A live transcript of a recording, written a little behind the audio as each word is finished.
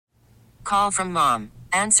call from mom.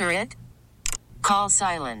 Answer it. Call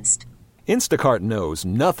silenced. Instacart knows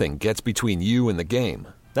nothing gets between you and the game.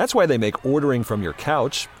 That's why they make ordering from your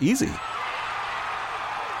couch easy.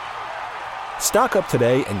 Stock up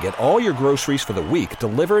today and get all your groceries for the week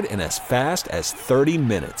delivered in as fast as 30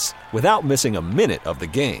 minutes without missing a minute of the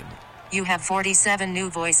game. You have 47 new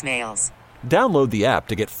voicemails. Download the app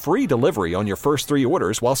to get free delivery on your first 3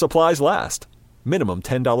 orders while supplies last. Minimum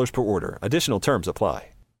 $10 per order. Additional terms apply.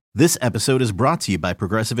 This episode is brought to you by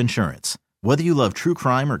Progressive Insurance. Whether you love true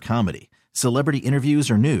crime or comedy, celebrity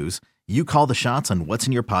interviews or news, you call the shots on what's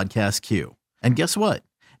in your podcast queue. And guess what?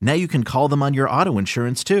 Now you can call them on your auto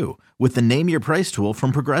insurance too with the Name Your Price tool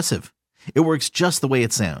from Progressive. It works just the way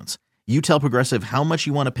it sounds. You tell Progressive how much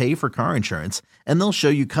you want to pay for car insurance, and they'll show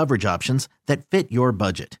you coverage options that fit your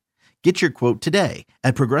budget. Get your quote today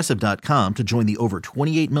at Progressive.com to join the over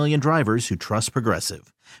 28 million drivers who trust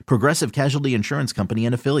Progressive. Progressive Casualty Insurance Company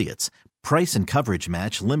and Affiliates. Price and coverage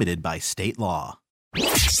match limited by state law.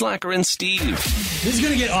 Slacker and Steve. This is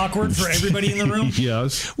going to get awkward for everybody in the room.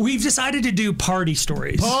 Yes. We've decided to do party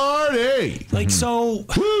stories. Party! So,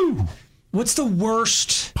 Woo! What's the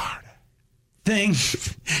worst thing?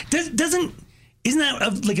 Isn't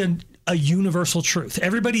that a universal truth?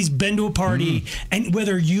 Everybody's been to a party, and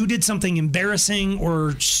whether you did something embarrassing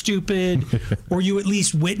or stupid, or you at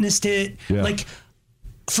least witnessed it,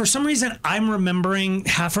 for some reason, I'm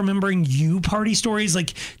half remembering you party stories.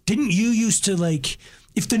 Like, didn't you used to,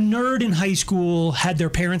 if the nerd in high school had their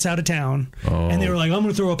parents out of town and they were like, I'm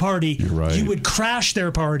going to throw a party, you would crash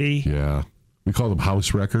their party. Yeah. We call them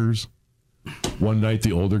house wreckers. One night,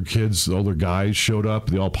 the older guys showed up.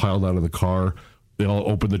 They all piled out of the car. They all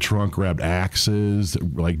opened the trunk, grabbed axes,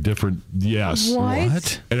 different. Yes.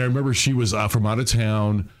 What? And I remember she was from out of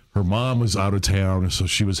town. Her mom was out of town, so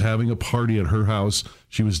she was having a party at her house.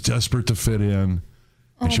 She was desperate to fit in,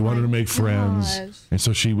 and she wanted to make friends. And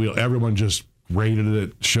so everyone just raided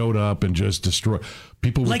it, showed up, and just destroyed.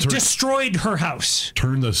 People would destroyed her house.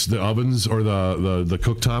 Turn the ovens or the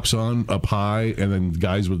cooktops on up high, and then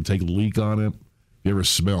guys would take a leak on it. You ever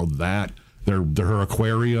smelled that? Her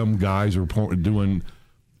aquarium guys were doing.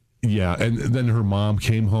 Yeah, and then her mom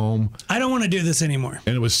came home. I don't want to do this anymore.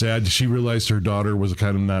 And it was sad. She realized her daughter was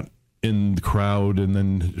kind of not in the crowd, and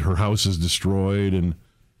then her house is destroyed, and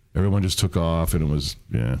everyone just took off, and it was,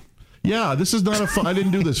 Yeah, this is not a fun. I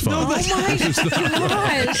didn't do this fun. Oh my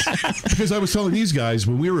gosh. Because I was telling these guys,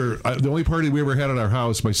 when we were, the only party we ever had at our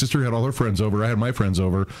house, my sister had all her friends over, I had my friends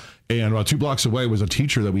over, and about 2 blocks away was a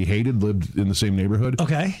teacher that we hated, lived in the same neighborhood.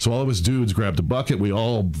 Okay. So all of us dudes grabbed a bucket, we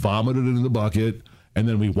all vomited in the bucket, and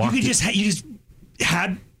then we walked. You just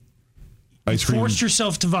had ice cream. Forced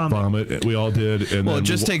yourself to vomit. We all did. And well, it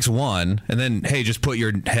just takes one, and then just put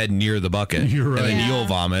your head near the bucket. You're right. And then you'll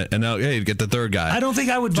vomit, and now get the third guy. I don't think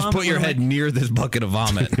I would just vomit. Put your head near this bucket of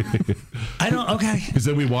vomit. Okay. Because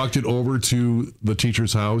then we walked it over to the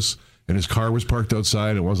teacher's house, and his car was parked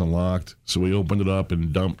outside. It wasn't locked, so we opened it up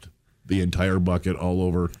and dumped the entire bucket all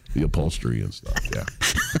over the upholstery and stuff. Yeah.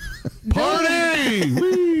 Party!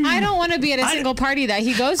 Whee! I don't want to be at a single party that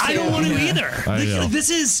he goes to. I don't want to either. I know.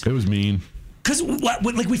 It was mean. Because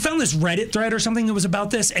we found this Reddit thread or something that was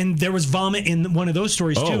about this, and there was vomit in one of those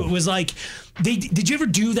stories too. It was like, did you ever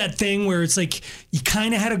do that thing where it's like you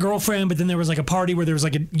kind of had a girlfriend, but then there was like a party where there was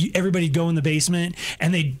everybody'd go in the basement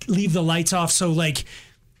and they'd leave the lights off, so like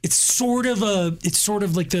it's sort of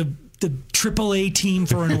like the AAA team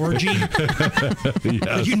for an orgy.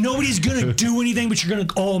 Yes. Nobody's gonna do anything, but you're gonna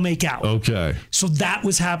all make out. Okay. So that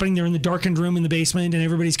was happening. They're in the darkened room in the basement, and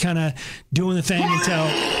everybody's kind of doing the thing until.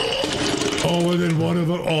 Oh, and then one of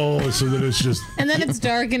them. So then it's just. And then it's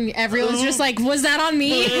dark, and everyone's just like, "Was that on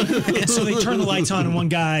me?" And so they turn the lights on, and one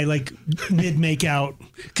guy mid make out,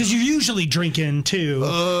 because you're usually drinking too,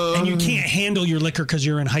 and you can't handle your liquor because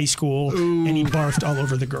you're in high school, and he barfed all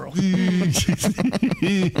over the girl.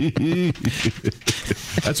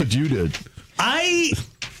 That's what you did.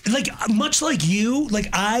 Much like you,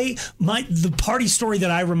 the party story that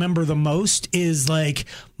I remember the most is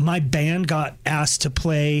my band got asked to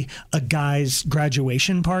play a guy's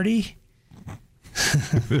graduation party.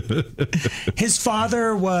 His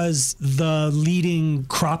father was the leading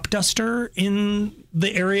crop duster in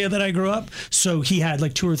the area that I grew up, so he had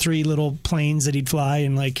 2 or 3 little planes that he'd fly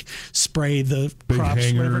and spray the big crops.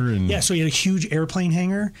 Hangar So he had a huge airplane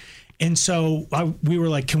hangar, and so we were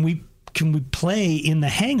like, can we play in the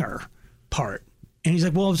hangar part? And he's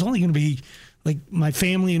like, well, it's only going to be my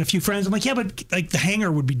family and a few friends. I'm like, yeah, but the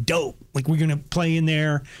hangar would be dope. We're going to play in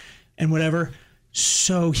there and whatever.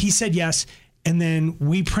 So he said yes. And then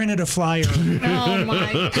we printed a flyer Oh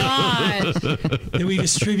my gosh. that we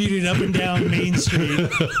distributed up and down Main Street.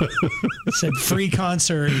 It said free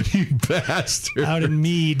concert You bastard. out in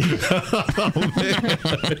Mead.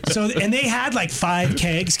 So, and they had like 5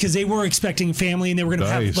 kegs because they were expecting family and they were going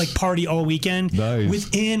to have Nice. like party all weekend.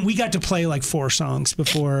 Nice. We got to play like 4 songs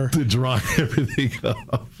before. To dry everything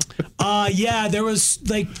up. Yeah, there was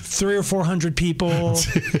like 300 or 400 people.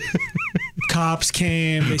 Cops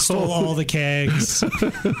came. They stole all the kegs.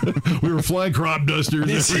 We were flying crop dusters.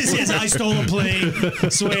 This is I stole a plane.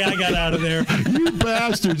 That's the way I got out of there. You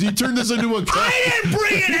bastards. You turned this into a... I didn't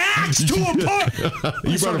bring an axe to a party.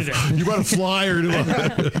 You brought a flyer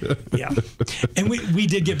to Yeah. And we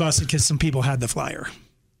did get busted because some people had the flyer.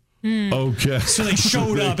 Okay. So they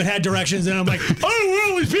showed up and had directions, and I'm like, oh,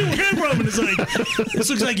 where all these people came from? And it's like, this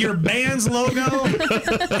looks like your band's logo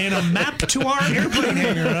and a map to our airplane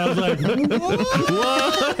hangar. And I was like,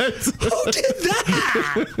 what? Who did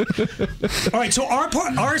that? All right, so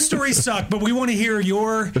our stories suck, but we want to hear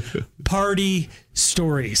your party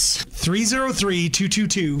stories.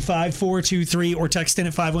 303-222-5423 or text in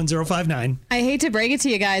at 51059. I hate to break it to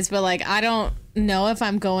you guys, but like I don't know if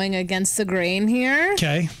I'm going against the grain here.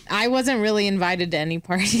 Okay. I wasn't really invited to any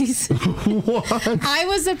parties. What? I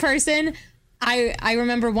was the person. I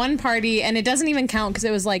remember one party, and it doesn't even count because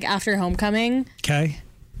it was like after homecoming. Okay.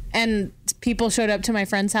 And people showed up to my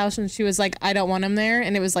friend's house, and she was like, I don't want them there.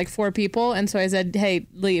 And it was like 4 people. And so I said, hey,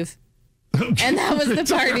 leave. And that was the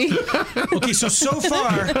party. Okay, so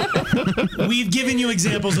far, we've given you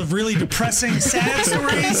examples of really depressing, sad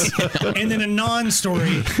stories and then a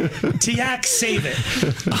non-story. Tiak, save it.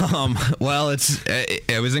 Well,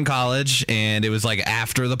 it was in college, and it was like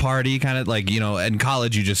after the party, kind of like, you know, in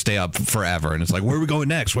college you just stay up forever, and it's like, where are we going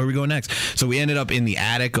next? Where are we going next? So we ended up in the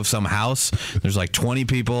attic of some house. There's like 20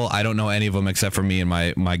 people. I don't know any of them except for me and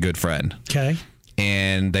my good friend. Okay.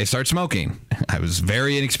 And they start smoking. I was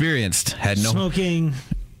very inexperienced. Had no Smoking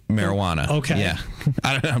marijuana. Okay. Yeah.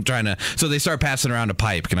 I'm trying to. So they start passing around a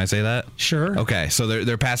pipe. Can I say that? Sure. Okay. So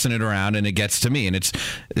they're passing it around, and it gets to me, and it's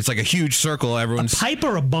like a huge circle. Everyone's pipe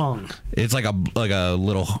or a bong? It's like a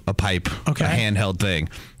pipe. Okay. A handheld thing.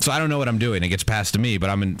 So I don't know what I'm doing. It gets passed to me,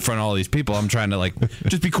 but I'm in front of all these people. I'm trying to like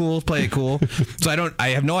just be cool, play it cool. So I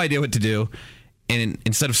have no idea what to do. And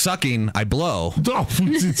instead of sucking, I blow. Oh,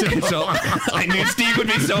 so I knew Steve would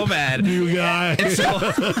be so mad. You guy. So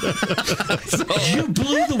You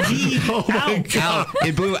blew the weed out.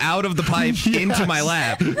 It blew out of the pipe into my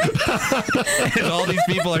lap. And all these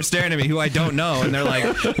people are staring at me who I don't know, and they're like,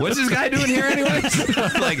 "What's this guy doing here, anyways?"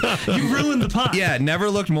 Like, You ruined the pot. yeah, never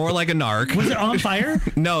looked more like a narc. Was it on fire?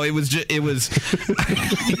 No, it was just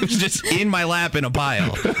in my lap in a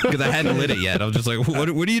pile because I hadn't lit it yet. I was just like,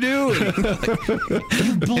 "What do you do?" You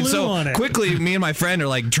blew And so on it. quickly, me and my friend are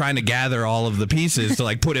like trying to gather all of the pieces to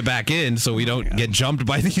like put it back in so we don't get jumped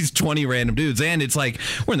by these 20 random dudes. And it's like,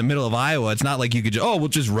 we're in the middle of Iowa. It's not like you could we'll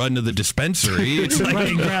just run to the dispensary. It's like, Right,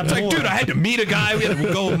 and grab it's like, more. dude, I had to meet a guy. We had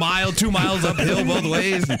to go 2 miles uphill both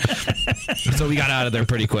ways. So we got out of there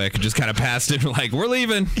pretty quick. Just kind of passed it. Like, we're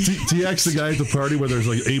leaving. TX the guy at the party where there's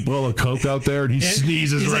like 8 ball of coke out there, and he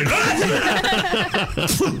sneezes right.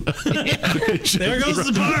 There goes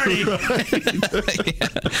the party.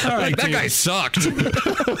 All right, That dude. guy sucked.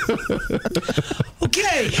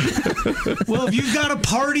 Okay. Well, if you've got a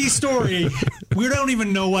party story, we don't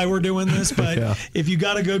even know why we're doing this, but if you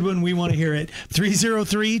got a good one, we want to hear it.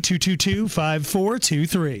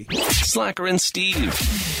 303-222-5423. Slacker and Steve.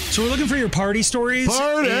 So we're looking for your party stories.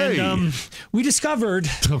 Party! And we discovered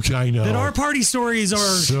Okay, I know. that our party stories are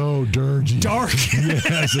so dirty. dark.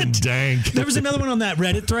 Yes, and dank. There was another one on that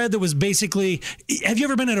Reddit thread that was basically, have you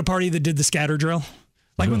ever been at a party that did the scatter drill?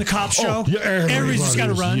 Like when the cops show, yeah, everybody's just got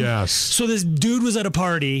to run. Yes. So this dude was at a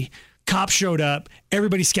party, cops showed up,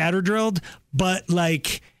 everybody scatter drilled, but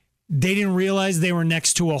like they didn't realize they were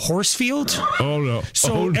next to a horse field. Oh, no.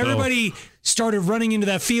 So everybody started running into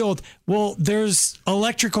that field. Well, there's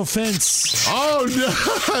electrical fence Oh, no.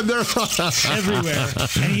 everywhere.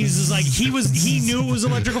 And he's just like, he knew it was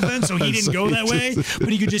electrical fence, so he didn't go that way, but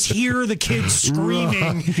he could just hear the kids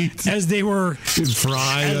screaming as they were as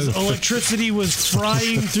electricity was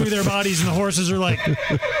frying through their bodies, and the horses are like,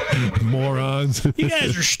 morons. you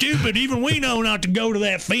guys are stupid. Even we know not to go to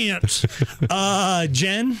that fence.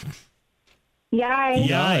 Jen? Yay.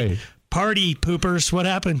 Yay. Party poopers, what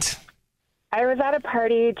happened? I was at a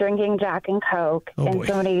party drinking Jack and Coke, Oh, and boy.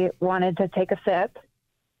 somebody wanted to take a sip.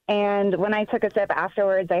 And when I took a sip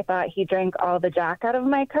afterwards, I thought he drank all the Jack out of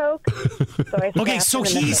my Coke. So I Okay, so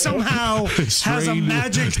he somehow has a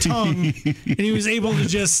magic tongue, and he was able to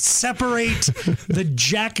just separate the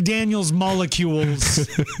Jack Daniels molecules.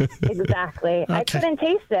 Exactly. I couldn't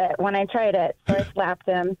taste it when I tried it, so I slapped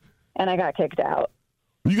him, and I got kicked out.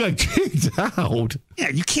 You got kicked out? Yeah,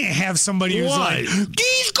 you can't have somebody who's like,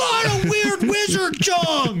 he's got a weird wizard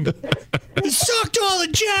tongue. He sucked all the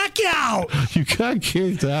Jack out. You got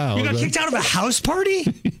kicked out. You got kicked out of a house party?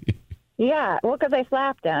 Yeah, well, because I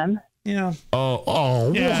slapped him. Yeah.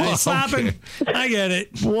 Oh. Yeah, wow, slapping. okay. I get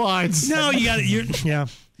it. What? No, you got it. Yeah.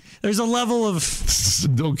 There's a level of.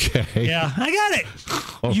 Okay. Yeah, I got it.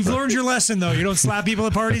 You've learned your lesson, though. You don't slap people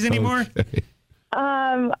at parties anymore? Okay.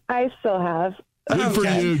 I still have. Good for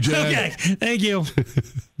you, Jack. Okay, thank you.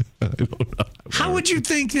 I don't know. How would you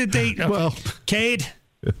think that they? Well, Cade.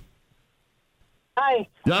 Hi.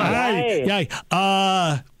 Hi.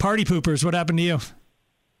 Party poopers. What happened to you?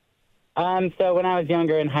 So when I was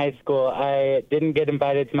younger in high school, I didn't get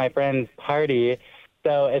invited to my friend's party.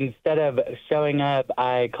 So instead of showing up,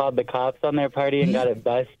 I called the cops on their party and got it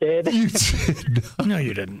busted. You did not. No,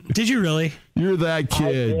 you didn't. Did you really? You're that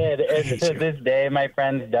kid. I did. And to this day, my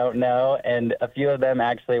friends don't know, and a few of them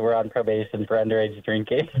actually were on probation for underage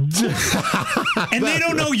drinking. And they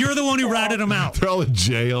don't know you're the one who ratted them out. They're all in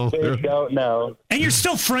jail. They don't know. And you're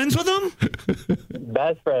still friends with them?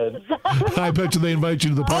 Best friends. I bet you they invite you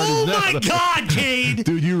to the parties Oh now. my God, Cade!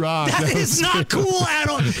 Dude, you rock. That is not cool at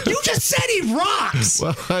all. You just said he rocks.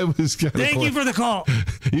 Well, I was kind of. Thank you for the call.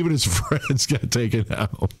 Even his friends got taken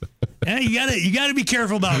out. Yeah, you gotta be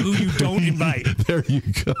careful about who you don't invite. There you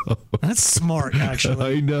go. That's smart,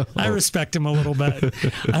 actually. I know. I respect him a little bit.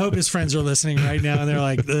 I hope his friends are listening right now and they're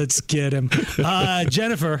like, let's get him.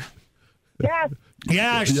 Jennifer. Yes.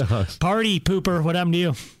 Yeah. Yes. Party pooper. What happened to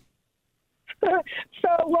you? So,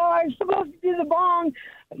 I was supposed to do the bong,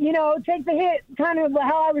 take the hit, kind of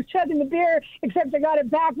how I was chugging the beer, except I got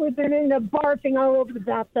it backwards and ended up barfing all over the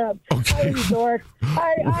bathtub. Okay. I was a dork.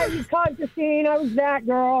 I was caused the scene. I was that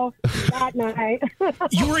girl that night.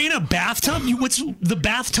 You were in a bathtub? What's the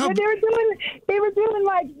bathtub? But they were doing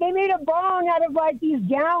like, they made a bong out of like these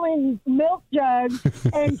gallon milk jugs.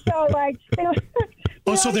 And so like,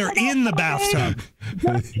 so they're in the bathtub.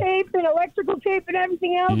 Duct tape and electrical tape and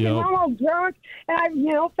everything else. Yep. And I'm all drunk. And I,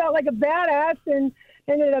 felt like a badass and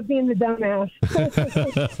ended up being the dumbass.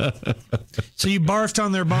 So you barfed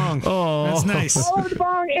on their bong. Oh, that's nice. All over the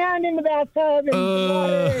bong and in the bathtub and water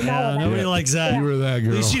and all of that. Nobody likes that. You were that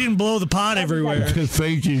girl. At least you didn't blow the pot everywhere.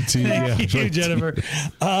 Thank you, T. Thank you, Jennifer.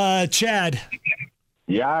 Chad.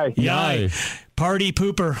 Yay. Party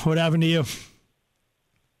pooper. What happened to you?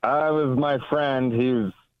 I was my friend. He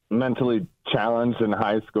was mentally challenged in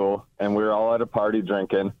high school, and we were all at a party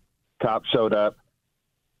drinking. Cops showed up.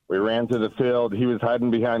 We ran through the field. He was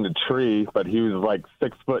hiding behind a tree, but he was like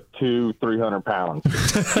 6'2", 300 pounds.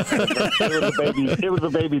 It was a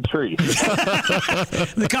baby tree.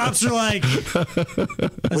 The cops are like,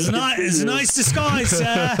 it's a nice disguise.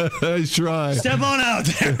 Nice try. Step on out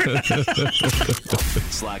there.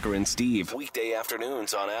 Slacker and Steve, weekday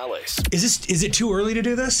afternoons on Alice. Is it too early to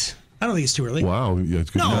do this? I don't think it's too early. Wow. Yeah, it's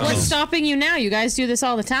good. No, What's stopping you now? You guys do this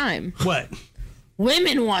all the time. What?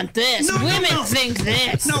 Women want this. Women think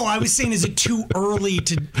this. No, I was saying, is it too early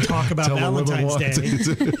to talk about Tell Valentine's Day?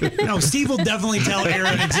 No, Steve will definitely tell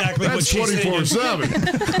Aaron exactly what she's saying.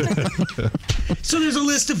 24/7. So there's a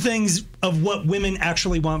list of things of what women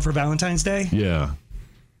actually want for Valentine's Day. Yeah.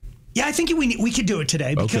 Yeah, I think we could do it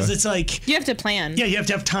today because it's like you have to plan. Yeah, you have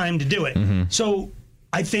to have time to do it. Mm-hmm. So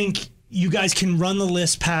I think you guys can run the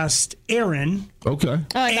list past Aaron. Okay.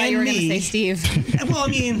 Oh, I thought you were going to say Steve. Well, I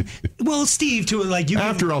mean, Steve too. Like you.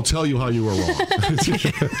 After I'll tell you how you were wrong.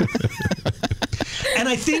 And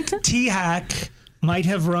I think T-Hack might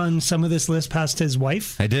have run some of this list past his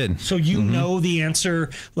wife. I did. So you know the answer,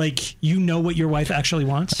 like you know what your wife actually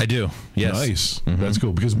wants? I do. Yes. Nice. Mm-hmm. That's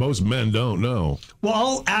cool because most men don't know. Well,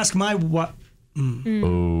 I'll ask my what. Okay.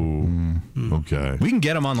 We can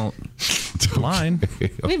get him on the line.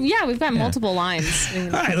 We've got multiple lines. All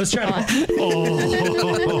right, let's try to.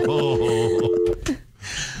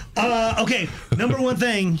 Okay, number one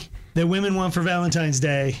thing that women want for Valentine's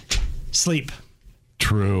Day: sleep.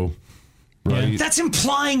 True. Right. Yeah. That's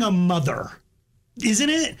implying a mother, isn't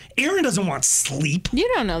it? Aaron doesn't want sleep.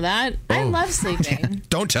 You don't know that. I love sleeping.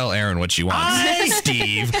 Don't tell Aaron what she wants,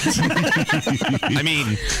 Steve. I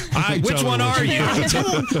mean, which one are you?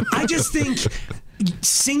 I just think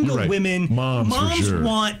single women, moms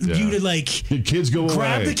want you to like the kids go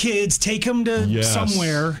grab away. the kids, take them to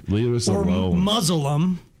somewhere, leave us or alone, muzzle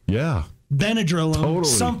them. Yeah. Benadryl him, Totally.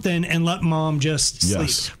 something, and let mom just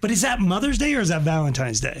sleep. But is that Mother's Day or is that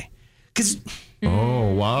Valentine's Day? Because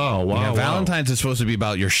oh wow. Yeah, Valentine's is supposed to be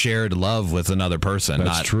about your shared love with another person.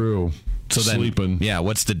 That's true. So then, sleeping. Yeah,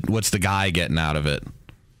 what's the guy getting out of it?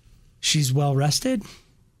 she's well rested.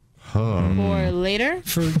 Or later?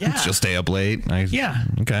 She'll stay up late. Yeah.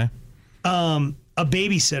 Okay. A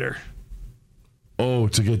babysitter. Oh,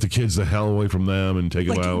 to get the kids the hell away from them and take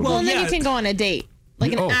them out. Well, and then you can go on a date.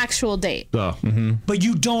 Like an actual date. But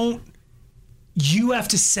you don't, you have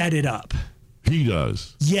to set it up. He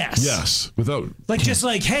does. Yes. Yes. Without just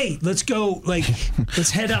like, hey, let's go,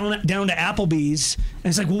 let's head down to Applebee's. And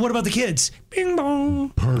it's like, well, what about the kids? Bing bong.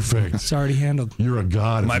 Perfect. It's already handled. You're a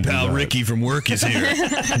god. My pal Ricky from work is here.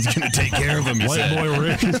 He's going to take care of him. White boy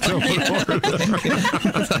Rick is coming over.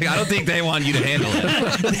 I don't think they want you to handle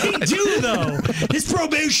it. They do, though. His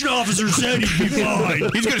probation officer said he'd be fine.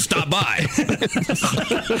 He's going to stop by.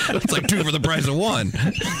 It's like 2 for the price of 1.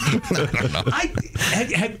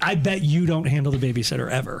 I bet you don't handle the babysitter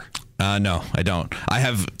ever. No, I don't. I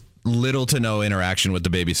have little to no interaction with the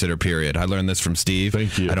babysitter, period. I learned this from Steve.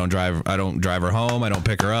 Thank you. I don't drive her home. I don't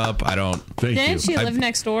pick her up. I don't. Didn't she live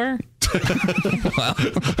next door? Honey,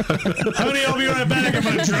 I'll be right back if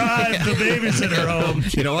I drive the babysitter home.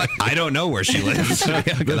 You know what? I don't know where she lives.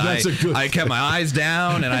 I kept my eyes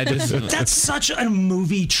down and I just. That's such a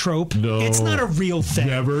movie trope. No. It's not a real thing.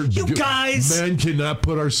 Never. You guys. Men cannot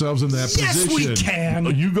put ourselves in that position. Yes, we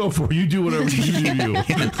can. You go for it. You do whatever you do.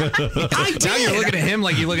 I did. Now you're looking at him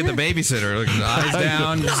like you look at the babysitter. Like, eyes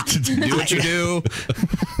down. Just do what you do.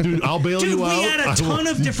 Dude, I'll bail you out. We had a ton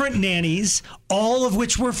of different nannies, all of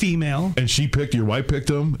which were female. And your wife picked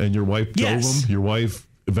them, and your wife drove them. Your wife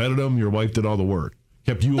vetted them. Your wife did all the work.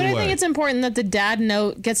 Kept you away. But I think it's important that the dad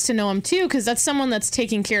gets to know him too, because that's someone that's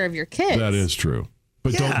taking care of your kids. That is true.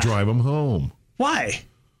 But don't drive them home. Why?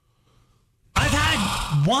 I've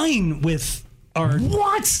had wine with our...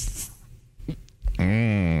 What?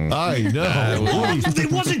 I know.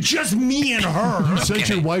 It wasn't just me and her. You sent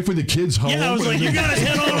your wife with the kids home? Yeah, I was like, you guys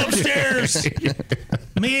head on upstairs.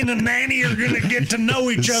 Me and the nanny are going to get to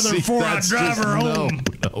know each other before I drive her home.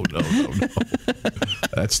 No.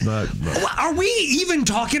 That's not... No. Are we even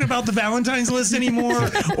talking about the Valentine's list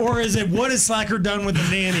anymore? Or is it, what has Slacker done with the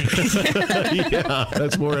nanny? Yeah,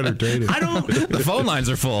 that's more entertaining. The phone lines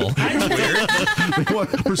are full. They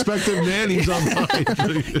want prospective nannies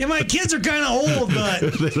online. Yeah, my kids are kind of old,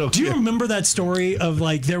 but do you remember that story of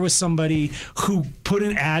there was somebody who put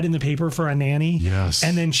an ad in the paper for a nanny? Yes.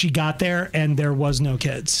 And then she got there and there was no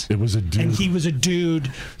kids. It was a dude. And he was a dude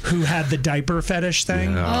who had the diaper fetish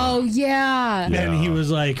thing. Yeah. Oh, yeah. And he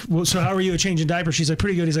was like, well, so how are you at changing diapers? She's like,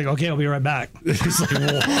 pretty good. He's like, okay, I'll be right back. He's like,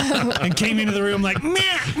 whoa. And came into the room like, meh,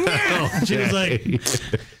 meh. She was like,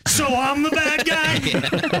 so I'm the bad guy?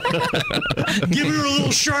 Giving her a little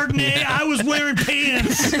Chardonnay. I was wearing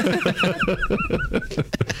pants.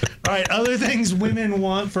 All right, other things women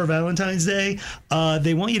want for Valentine's Day.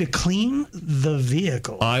 They want you to clean the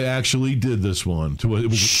vehicle. I actually did this one.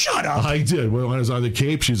 Shut up. I did. When I was on the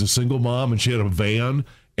Cape, she's a single mom, and she had a van.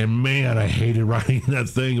 And man, I hated riding that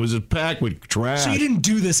thing. It was just packed with trash. So you didn't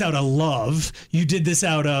do this out of love. You did this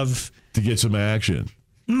out of... To get some action.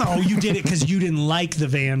 No, you did it because you didn't like the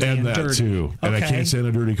van and that dirty. Too. And I can't stand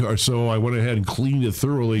a dirty car, so I went ahead and cleaned it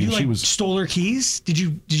thoroughly. You and she stole her keys? Did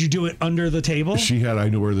you do it under the table? I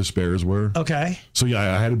knew where the spares were. Okay. So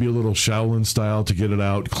yeah, I had to be a little Shaolin style to get it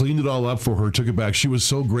out. Cleaned it all up for her, took it back. She was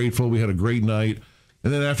so grateful. We had a great night.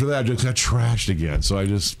 And then after that, it just got trashed again. So I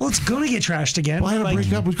just... Well, it's going to get trashed again. Well, I had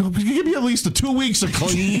to break up. Give me at least 2 weeks to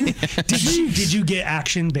clean. Did you get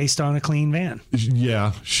action based on a clean van?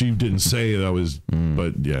 Yeah. She didn't say that was...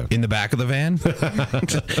 But yeah. In the back of the van?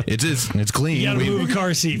 It's clean. You got to move a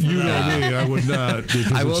car seat for you that. know me. I would not.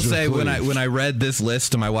 I will say, when I read this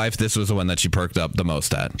list to my wife, this was the one that she perked up the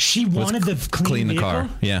most at. She wanted the clean the car.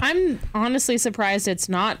 Yeah. I'm honestly surprised it's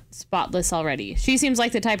not spotless already. She seems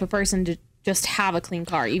like the type of person to just have a clean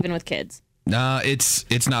car, even with kids.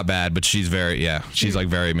 It's not bad, but she's she's like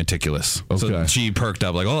very meticulous. Okay. So she perked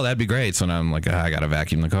up like, oh, that'd be great. So now I'm like, I gotta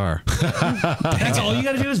vacuum the car. That's all you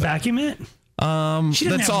gotta do is vacuum it?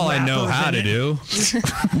 That's all I know how to do.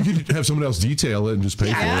 You could have someone else detail it and just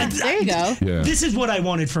pay for it. There you go. Yeah. This is what I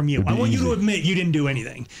wanted from you. I want you to admit you didn't do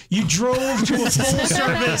anything. You drove to a full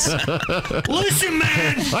service. Listen,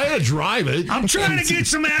 man. I had to drive it. I'm trying to get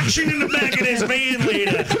some action in the back of this van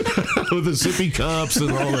later. With the sippy cups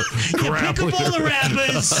and all the crap. Pick up all the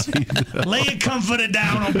wrappers. Lay your comforter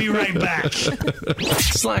down. I'll be right back.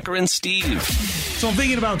 Slacker and Steve. So I'm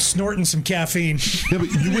thinking about snorting some caffeine. Yeah,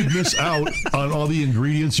 but you would miss out on all the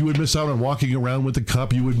ingredients. You would miss out on walking around with the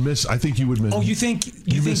cup. You would miss. I think you would miss. Oh, you think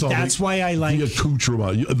that's why I like the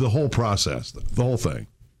accoutrement, the whole process, the whole thing.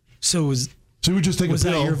 So you would just take a pill. Was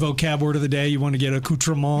that your vocab word of the day? You want to get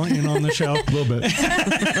accoutrement in on the show? A little bit.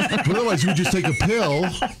 But otherwise, you would just take a pill,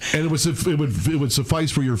 and it would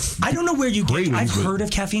suffice for your. I don't know where you get. I've but- heard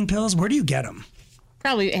of caffeine pills. Where do you get them?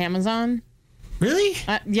 Probably Amazon. Really?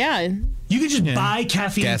 Yeah. You can just buy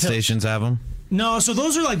caffeine Gas pills. stations have them. No, so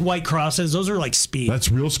those are like White Crosses. Those are like Speed. That's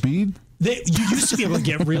real Speed? You used to be able to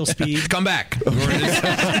get real Speed. Come back. We'll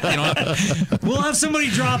have somebody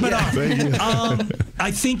drop it off. I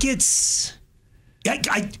think it's...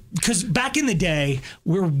 Because back in the day,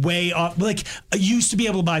 we're way off. Like, I used to be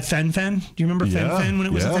able to buy Fen-Phen. Do you remember Fen-Phen when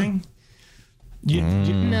it was a thing?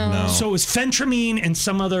 No. So it was phentermine and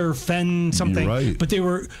some other fen something. You're right. But they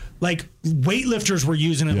were like weightlifters were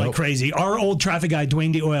using it like crazy. Our old traffic guy,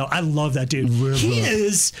 Dwayne D. Oil, I love that dude. He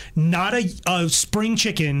is not a spring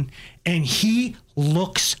chicken, and he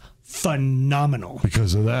looks phenomenal.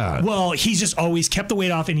 Because of that. Well, he's just always kept the weight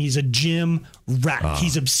off, and he's a gym rat.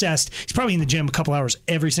 He's obsessed. He's probably in the gym a couple hours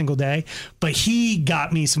every single day. But he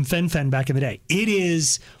got me some Fen-Phen back in the day. It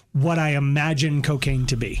is what I imagine cocaine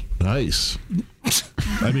to be. Nice.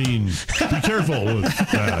 I mean, be careful with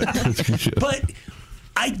that. But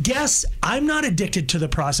I guess I'm not addicted to the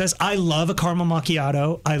process. I love a caramel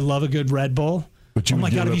macchiato. I love a good Red Bull. Oh my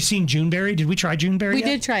God, have you seen Juneberry? Did we try Juneberry We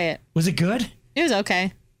did try it. Was it good? It was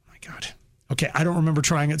okay. Oh my God. Okay, I don't remember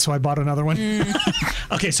trying it, so I bought another one.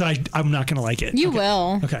 Okay, so I'm not going to like it. You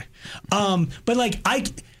will. Okay. But like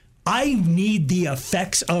I need the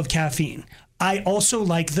effects of caffeine. I also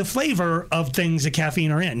like the flavor of things that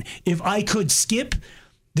caffeine are in. If I could skip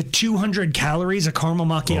the 200 calories a caramel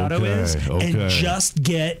macchiato is and just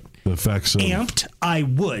get the effects of amped, I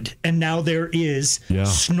would. And now there is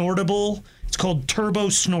snortable. It's called Turbo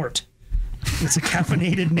Snort. It's a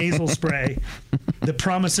caffeinated nasal spray that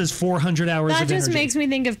promises 400 hours of energy. That just makes me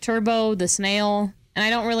think of Turbo the snail, and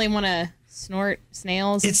I don't really want to snort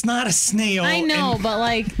snails. It's not a snail. I know, but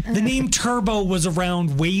like the name Turbo was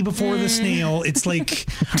around way before the snail. It's like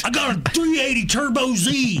I got a 380 Turbo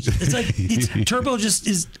Z. It's like Turbo just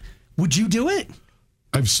is. Would you do it?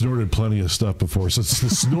 I've snorted plenty of stuff before, so the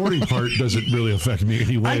snorting part doesn't really affect me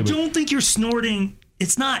anyway. I don't think you're snorting.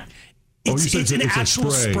 It's not. It's an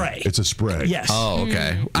actual spray. It's a spray. Yes. Oh,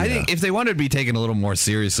 okay. I think if they wanted to be taken a little more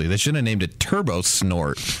seriously, they shouldn't have named it Turbo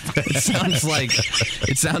Snort. It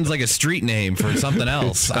sounds like a street name for something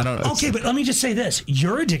else. I don't. Okay, but let me just say this: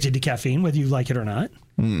 you're addicted to caffeine, whether you like it or not.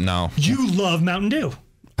 No. You love Mountain Dew.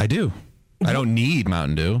 I do. I don't need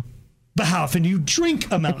Mountain Dew. But how often do you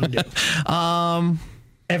drink a Mountain Dew?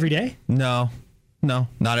 Every day? No,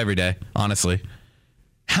 not every day. Honestly.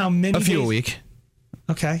 How many? A few a week.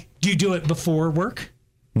 Okay. Do you do it before work?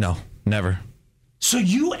 No, never. So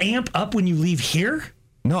you amp up when you leave here?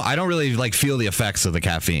 No, I don't really feel the effects of the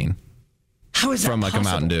caffeine. How is that from possible? A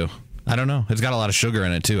Mountain Dew? I don't know. It's got a lot of sugar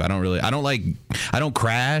in it too. I don't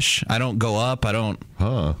crash. I don't go up. I don't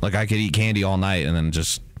I could eat candy all night and then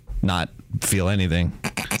just not feel anything.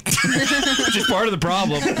 Which is part of the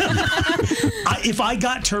problem. If I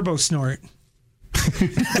got Turbo Snort,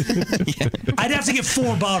 I'd have to get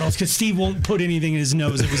 4 bottles because Steve won't put anything in his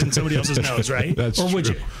nose that was in somebody else's nose, right? That's or would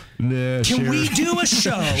true. you? Nah, Can we do a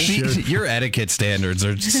show? Your etiquette standards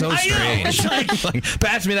are so strange. Like,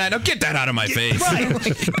 pass me that. Now get that out of my face.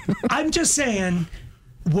 Right. I'm just saying,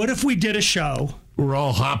 what if we did a show? We're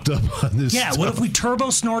all hopped up on this. Yeah, stuff. what if we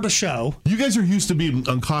Turbo Snort a show? You guys are used to being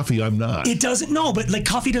on coffee. I'm not. It doesn't. No, but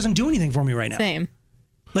coffee doesn't do anything for me right now. Same.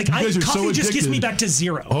 Coffee so just gets me back to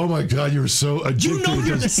zero. Oh my God, you're so addicted. You know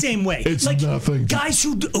you're the same way. It's nothing. Guys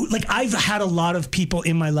who I've had a lot of people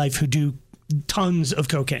in my life who do tons of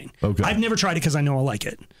cocaine. Okay. I've never tried it because I know I like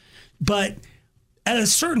it. But at a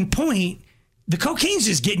certain point, the cocaine's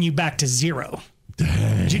just getting you back to zero.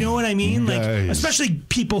 Dang. Do you know what I mean? Guys. Especially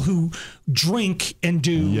people who drink and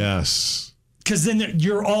do. Yes. Because then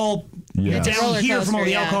you're all down here from all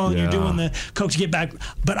the alcohol and you're doing the coke to get back.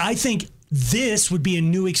 But I think this would be a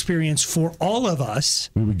new experience for all of us.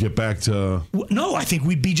 We would get back to... No, I think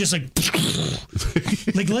we'd be just let's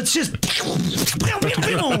just...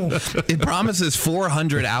 It promises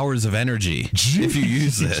 400 hours of energy if you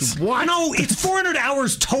use this. What? No, it's 400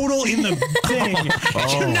 hours total in the thing.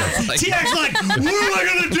 TX what am I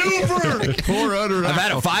going to do for 400 I've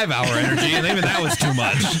had a 5-hour energy, and even that was too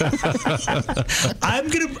much. I'm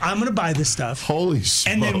gonna buy this stuff. Holy smokes.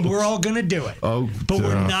 And then we're all going to do it. Oh, but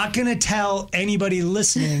we're not going to tell tell anybody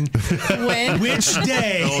listening which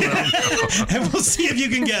day, and we'll see if you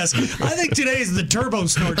can guess. I think today is the Turbo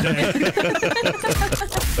Snort day.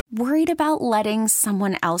 Worried about letting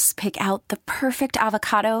someone else pick out the perfect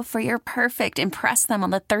avocado for your perfect impress them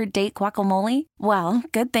on the third date guacamole? Well,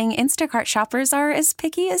 good thing Instacart shoppers are as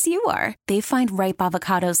picky as you are. They find ripe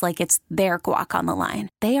avocados like it's their guac on the line.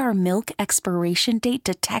 They are milk expiration date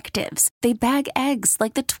detectives. They bag eggs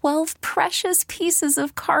like the 12 precious pieces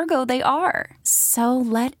of cargo they are. So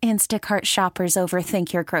let Instacart shoppers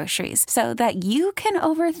overthink your groceries so that you can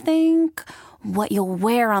overthink what you'll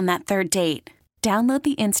wear on that third date. Download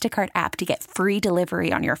the Instacart app to get free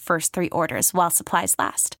delivery on your first 3 orders while supplies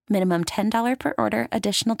last. Minimum $10 per order.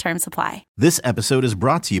 Additional terms apply. This episode is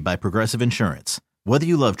brought to you by Progressive Insurance. Whether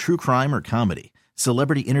you love true crime or comedy,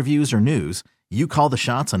 celebrity interviews or news, you call the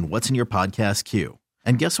shots on what's in your podcast queue.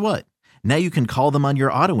 And guess what? Now you can call them on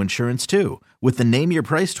your auto insurance too with the Name Your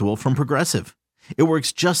Price tool from Progressive. It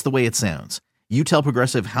works just the way it sounds. You tell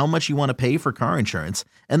Progressive how much you want to pay for car insurance,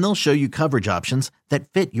 and they'll show you coverage options that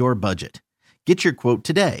fit your budget. Get your quote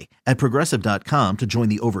today at Progressive.com to join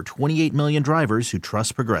the over 28 million drivers who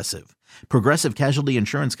trust Progressive. Progressive Casualty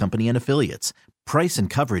Insurance Company and Affiliates. Price and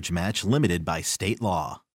coverage match limited by state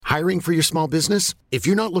law. Hiring for your small business? If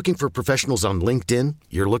you're not looking for professionals on LinkedIn,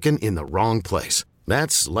 you're looking in the wrong place.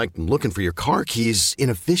 That's like looking for your car keys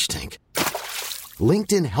in a fish tank.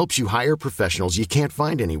 LinkedIn helps you hire professionals you can't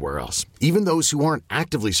find anywhere else, even those who aren't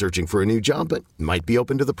actively searching for a new job but might be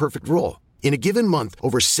open to the perfect role. In a given month,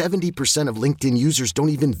 over 70% of LinkedIn users don't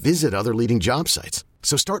even visit other leading job sites.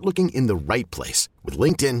 So start looking in the right place. With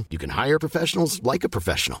LinkedIn, you can hire professionals like a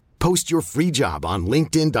professional. Post your free job on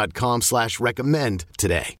linkedin.com/recommend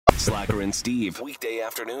today. Slacker and Steve, weekday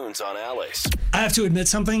afternoons on Alice. I have to admit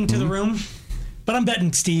something to the room, but I'm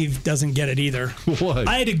betting Steve doesn't get it either. What?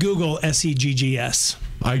 I had to Google SEGGS.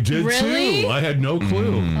 I did Really? too. I had no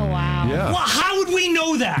clue. Oh, wow. Yeah. Well, how would we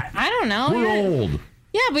know that? I don't know. We're old.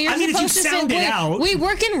 Yeah, but you're I mean, if you supposed to sound it out. We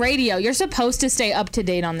work in radio. You're supposed to stay up to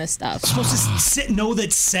date on this stuff. Supposed to know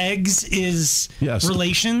that seggs is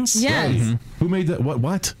relations? Yes. Mm-hmm. Who made that?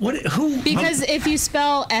 What? Who? Because if you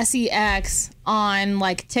spell SEX on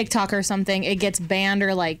like TikTok or something, it gets banned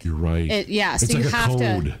or like. You're right. So it's you like have a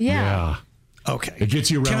code. to. Yeah. Okay. It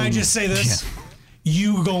gets you around. Can I just say this?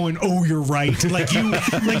 You going, oh, you're right. Like you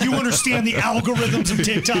understand the algorithms of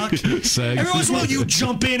TikTok. Every once in a while you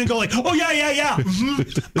jump in and go like, oh, yeah.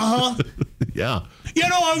 Mm-hmm. Uh-huh. Yeah. You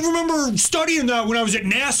know, I remember studying that when I was at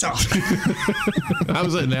NASA. I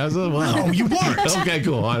was at NASA? Wow. No, you weren't. Okay,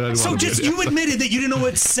 cool. So you admitted that you didn't know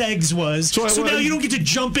what seggs was. So now you don't get to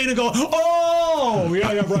jump in and go, oh,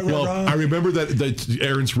 yeah, right. Well, I remember that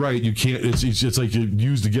Aaron's right. You can't, it's just like you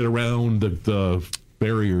used to get around the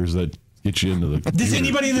barriers that get you into the computer. Does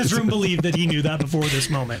anybody in this room believe that he knew that before this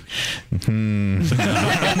moment? You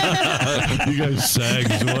guys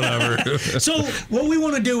seggs, whatever. So what we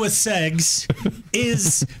want to do with seggs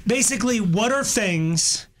is basically what are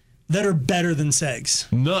things that are better than seggs?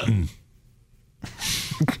 Nothing.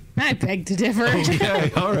 I beg to differ.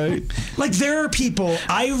 Okay, all right. Like there are people,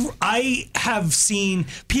 I have seen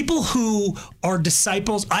people who are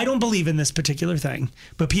disciples. I don't believe in this particular thing,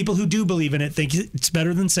 but people who do believe in it think it's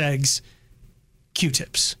better than seggs.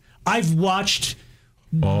 Q-tips. I've watched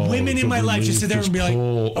women in my life just sit there and be like,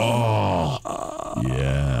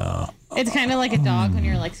 yeah. It's kind of like a dog when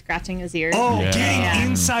you're like scratching his ears. Oh, getting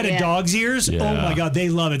inside a dog's ears. Yeah. Oh my God, they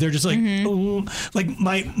love it. They're just like, oh, like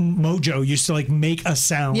my Mojo used to like make a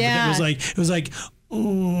sound. Yeah. It was like,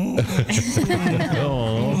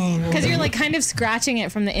 because you're like kind of scratching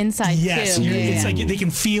it from the inside yes, too. it's like they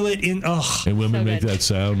can feel it in. And women make that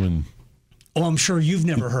sound when. Oh, I'm sure you've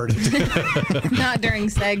never heard it. Not during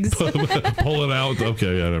segs. Pull it out.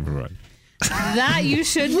 Okay, yeah, never mind. That you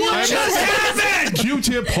should do. What just happened?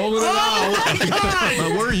 Q-tip pulling it out. Oh my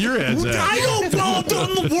God. Where are your heads at? I don't know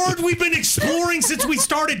the word we've been exploring since we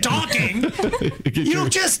started talking. You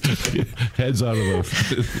don't just heads out of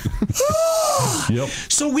the. Yep.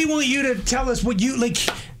 So we want you to tell us what you like.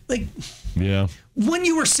 Yeah. When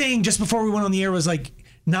you were saying just before we went on the air was like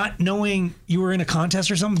not knowing you were in a contest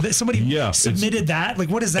or something. Somebody submitted that. Like,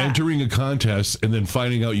 what is that? Entering a contest and then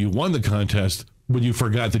finding out you won the contest when you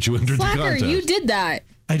forgot that you entered Slacker, the contest. you did that.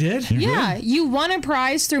 I did? You won a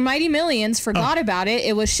prize through Mighty Millions, forgot about it.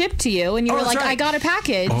 It was shipped to you, and you were like, right. I got a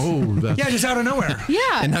package. Oh, that's... Yeah, just out of nowhere.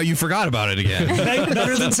 Yeah. And now you forgot about it again.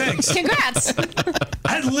 Better than sex. Congrats.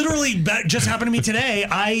 That just happened to me today.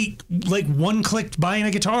 I one-clicked buying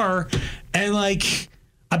a guitar, and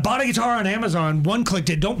I bought a guitar on Amazon, one-clicked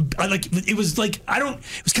it. It was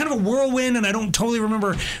kind of a whirlwind, and I don't totally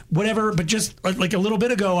remember whatever, but just like a little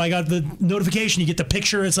bit ago, I got the notification. You get the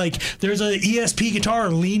picture. It's like there's an ESP guitar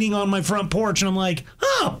leaning on my front porch, and I'm like,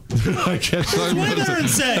 oh, I guess weather and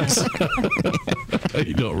sex.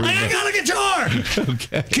 You don't remember. I got a guitar.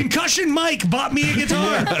 Okay. Concussion Mike bought me a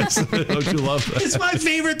guitar. Yes. Don't you love that? It's my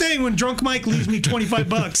favorite thing when drunk Mike leaves me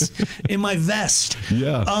 $25 in my vest.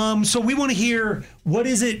 Yeah. So we want to hear, what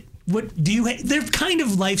is it? What do you? They're kind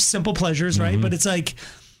of life's simple pleasures, right? Mm-hmm. But it's like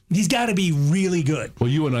these got to be really good. Well,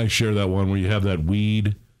 you and I share that one where you have that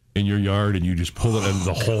weed in your yard and you just pull it, and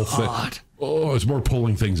the whole thing. Oh, it's more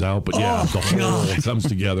pulling things out, but yeah, the whole comes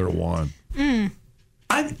together at one.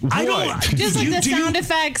 I don't just like the sound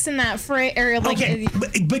effects and that or like. Okay,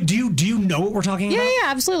 but do you know what we're talking about? Yeah,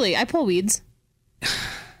 absolutely. I pull weeds.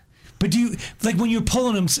 But do you, like when you're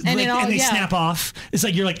pulling them and they snap off, it's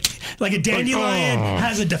like you're like a dandelion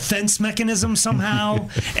has a defense mechanism somehow,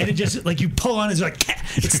 and it just, like, you pull on it, it's like,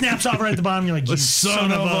 it snaps off right at the bottom. You're like, you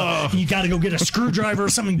son of a, you got to go get a screwdriver or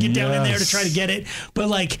something, get down in there to try to get it. But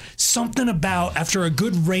like something about after a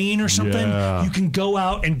good rain or something, you can go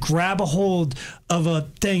out and grab a hold of a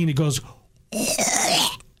thing and it goes,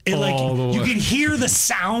 it, like, you can hear the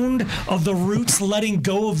sound of the roots letting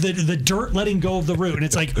go of the dirt letting go of the root, and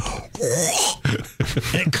it's like,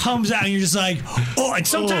 and it comes out, and you're just like, oh. And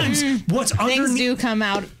sometimes what's underneath, things do come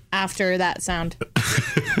out after that sound.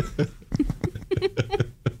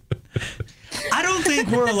 I don't think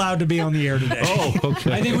we're allowed to be on the air today. Oh,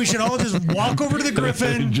 okay. I think we should all just walk over to the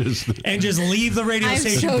Griffin and just leave the radio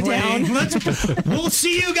station so playing. down. We'll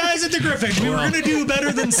see you guys at the Griffin. We were going to do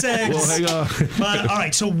better than sex. Well, hang on. But all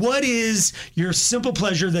right, so what is your simple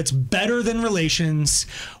pleasure that's better than relations?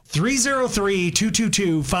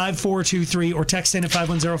 303-222-5423 or text in at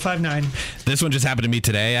 51059. This one just happened to me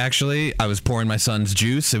today, actually. I was pouring my son's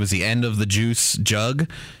juice. It was the end of the juice jug,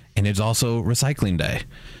 and it's also recycling day.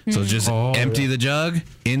 So just empty the jug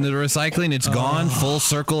into the recycling. It's gone. Full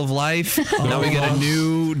circle of life. Now we get a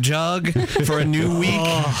new jug for a new week.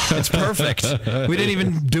 It's perfect. We didn't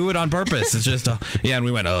even do it on purpose. It's just, and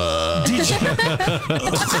we went, Did you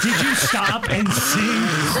stop and sing?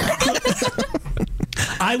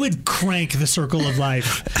 I would crank The Circle of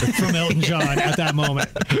Life from Elton John at that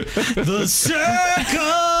moment. The Circle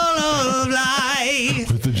of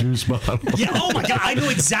Life. With the juice bottle. Yeah, oh my God. I know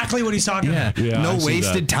exactly what he's talking about. Yeah, no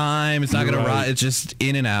wasted time. It's not going to rot. It's just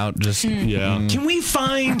in and out. Just Can we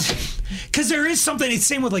find, because there is something, it's the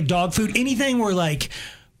same with like dog food, anything where like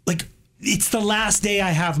it's the last day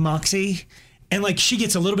I have Moxie. And like she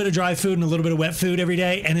gets a little bit of dry food and a little bit of wet food every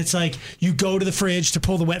day. And it's like you go to the fridge to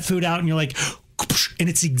pull the wet food out and you're like, and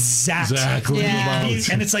it's exactly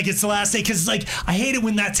and it's like it's the last day, because it's like I hate it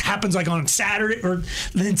when that happens like on Saturday or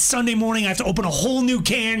then Sunday morning I have to open a whole new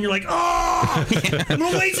can. You're like, I'm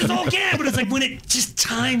gonna waste this whole can, but it's like when it just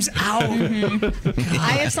times out.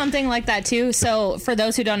 I have something like that too. So for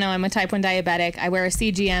those who don't know, I'm a type 1 diabetic. I wear a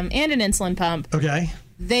CGM and an insulin pump. Okay.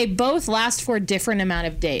 They both last for a different amount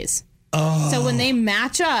of days. So when they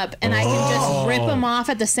match up and I can just rip them off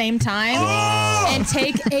at the same time and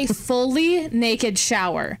take a fully naked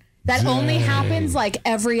shower. That only happens like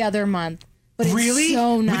every other month. But it's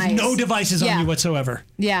so nice. With no devices on you whatsoever.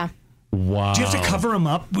 Yeah. Wow. Do you have to cover them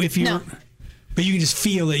up if you're... No. But you can just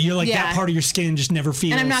feel it. You're like that part of your skin just never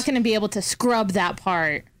feels. And I'm not going to be able to scrub that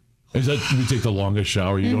part. Is that you take the longest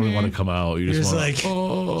shower? You don't even want to come out. You just want like,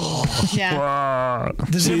 yeah.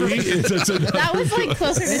 That was like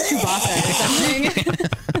closer to Chewbacca or something.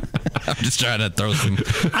 I'm just trying to throw some.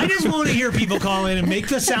 I just want to hear people call in and make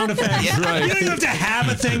the sound effects. You don't even have to have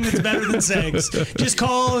a thing that's better than sex. Just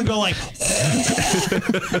call and go like,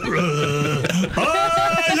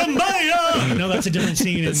 no, that's a different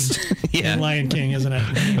scene in Lion King, isn't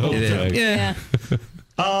it? Okay. Yeah.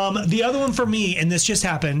 The other one for me, and this just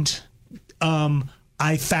happened,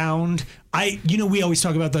 I found, we always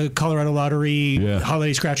talk about the Colorado Lottery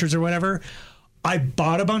holiday scratchers or whatever. I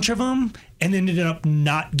bought a bunch of them and ended up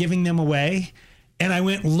not giving them away. And I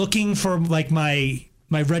went looking for like my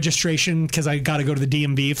registration, because I got to go to the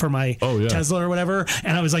DMV for my Tesla or whatever.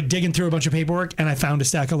 And I was like digging through a bunch of paperwork and I found a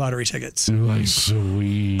stack of lottery tickets. Like,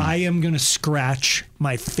 sweet. I am going to scratch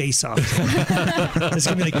my face off. It's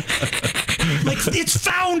going to be like it's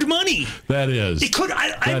found money. That is. It could.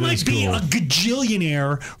 I might be a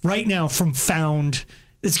gajillionaire right now from found.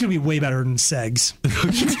 It's going to be way better than seggs.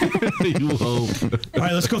 You hope. All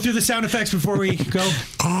right, let's go through the sound effects before we go.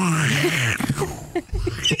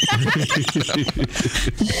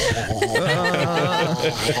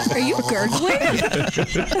 Are you gurgling?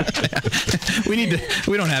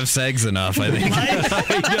 We don't have seggs enough, I think.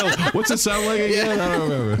 I know. What's it sound like again? I don't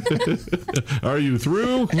remember. Are you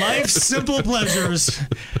through? Life's simple pleasures.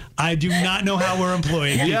 I do not know how we're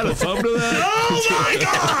employing. You had a thumb to that? Oh my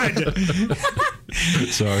God!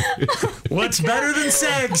 Sorry. What's better than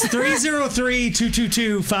sex?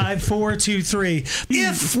 303-222-5423.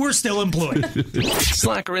 If we're still employed.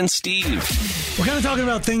 Slacker and Steve. We're kind of talking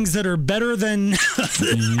about things that are better than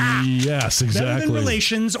yes, exactly. Better than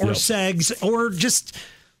relations or segs or just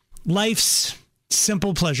life's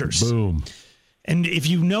simple pleasures. Boom. And if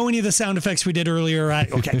you know any of the sound effects we did earlier,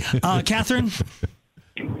 okay. Catherine?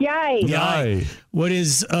 Yay. Yay. What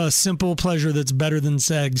is a simple pleasure that's better than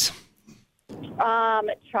segs?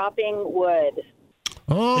 Chopping wood.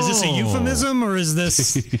 Oh. Is this a euphemism or is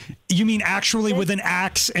this, you mean actually with an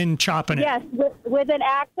axe and chopping it? Yes, with an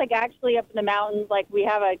axe, like actually up in the mountains, like we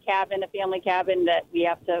have a cabin, a family cabin that we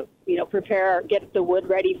have to, prepare, get the wood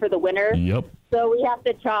ready for the winter. Yep. So we have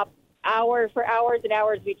to chop hours and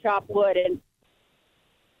hours we chop wood and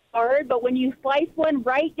hard, but when you slice one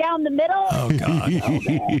right down the middle. Oh, God.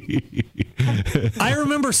 I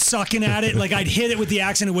remember sucking at it. Like I'd hit it with the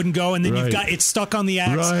axe and it wouldn't go. And then you've got it stuck on the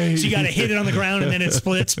axe. Right. So you got to hit it on the ground and then it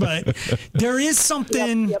splits. But there is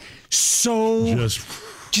something so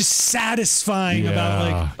just satisfying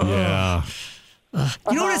about you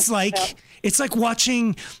know what it's like? Yeah. It's like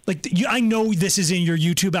watching, I know this is in your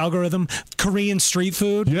YouTube algorithm, Korean street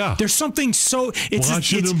food. Yeah. There's something so,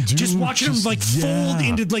 watching them fold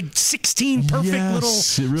into 16 perfect little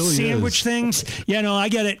sandwich things. Yeah, no, I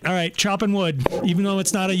get it. All right, chopping wood, even though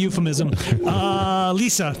it's not a euphemism.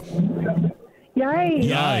 Lisa. Yay.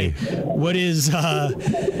 Yay. What is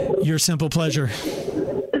your simple pleasure?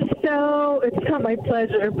 So it's not my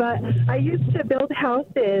pleasure, but I used to build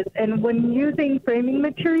houses, and when using framing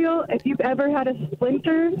material, if you've ever had a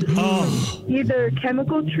splinter, either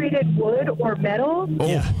chemical treated wood or metal,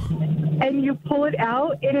 and you pull it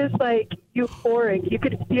out, it is like euphoric. You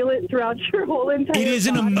could feel it throughout your whole entire It is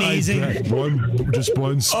an body. amazing.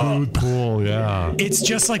 One smooth pull, yeah. It's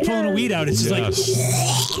just like pulling a weed out. It's just like.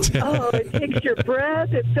 It takes your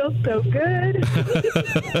breath. It feels so good.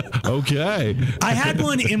 Okay. I had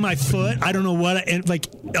one in my foot. I don't know what,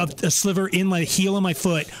 a sliver in my heel of my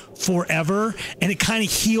foot forever, and it kind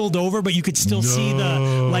of healed over, but you could still see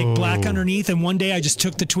the black underneath. And one day I just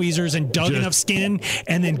took the tweezers and dug enough skin,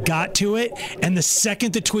 and then got to it. And the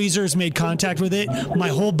second the tweezers made contact with it, my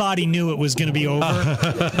whole body knew it was going to be over.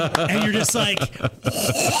 And you're just like,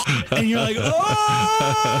 and you're like,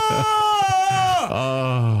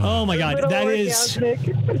 oh my God, that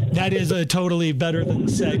is a totally better than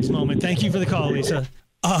sex moment. Thank you for the call, Lisa.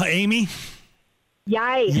 Amy?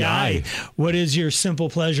 Yay. Yay. What is your simple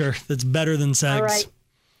pleasure that's better than sex? All right.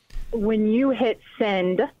 When you hit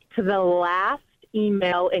send to the last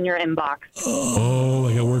email in your inbox. Oh,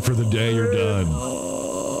 like I work for the day, you're done.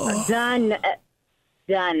 Done.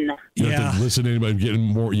 You have to listen to anybody getting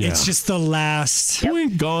more. Yeah. It's just the last.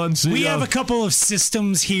 Yep. Gone. We have a couple of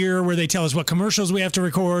systems here where they tell us what commercials we have to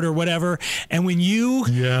record or whatever. And when you,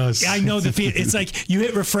 I know the feel. It's like you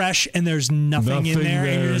hit refresh and there's nothing in there,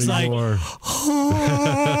 and you're just anymore.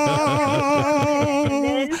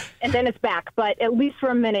 And then it's back, but at least for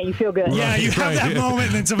a minute you feel good. Yeah, you have that moment,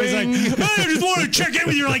 and then somebody's like, I just want to check in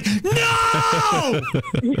with you. You're like, no!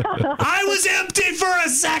 I was empty for a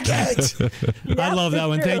second. I love that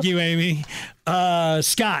one. True. Thank you, Amy.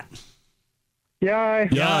 Scott.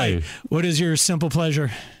 Yay. What is your simple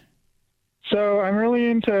pleasure? So I'm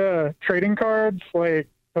really into trading cards like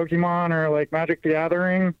Pokemon or like Magic the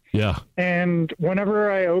Gathering. Yeah. And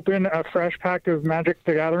whenever I open a fresh pack of Magic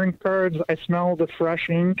the Gathering cards, I smell the fresh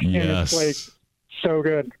ink, and it's like so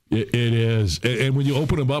good. It is. And when you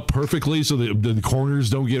open them up perfectly so the corners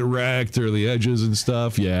don't get wrecked or the edges and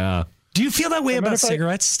stuff, yeah. Do you feel that way about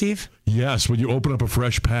cigarettes, Steve? Yes. When you open up a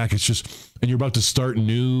fresh pack, it's just, and you're about to start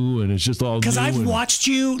new, and it's just all new. Because I've watched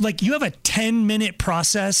you, you have a 10-minute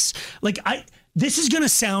process. This is going to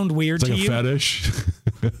sound weird to you. It's like a fetish.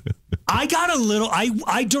 I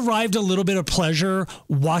derived a little bit of pleasure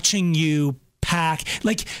watching you pack.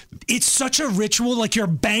 It's such a ritual. You're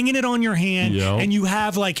banging it on your hand, and you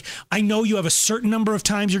have I know you have a certain number of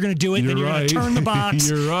times you're going to do it, then you're going to turn the box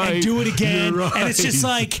and do it again. And it's just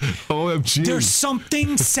OMG. There's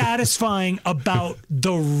something satisfying about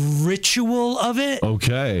the ritual of it.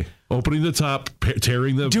 Okay. Opening the top,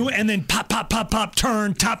 tearing the... Do it, and then pop, pop, pop, pop,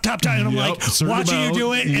 turn, top. And I'm watching you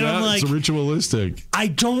do it, and I'm like... it's ritualistic. I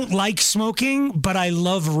don't like smoking, but I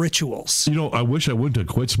love rituals. I wish I wouldn't have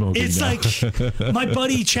quit smoking. It's my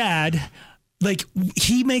buddy Chad like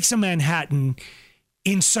he makes a Manhattan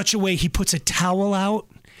in such a way he puts a towel out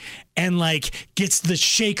and like gets the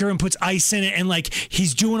shaker and puts ice in it, and like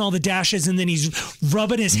he's doing all the dashes, and then he's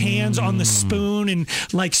rubbing his hands on the spoon and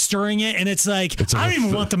like stirring it, and it's like I don't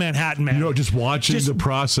even want the Manhattan, man. You know, just watching the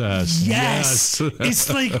process. Yes. It's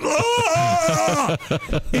like, oh,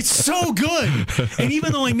 it's so good. And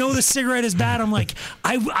even though I know the cigarette is bad, I'm like,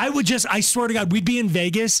 I swear to God, we'd be in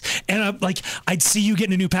Vegas and I'd see you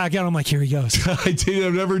getting a new pack out. I'm like, here he goes. I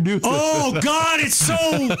never knew this. Oh God, it's so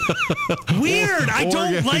weird. I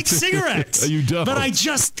don't like cigarettes. You don't. But I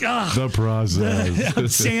just, the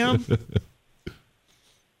process. Sam?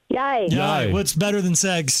 Yay. Yay. What's better than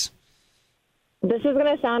seggs? This is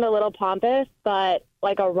going to sound a little pompous, but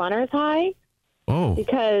like a runner's high. Oh.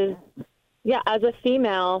 Because, as a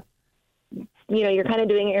female, you're kind of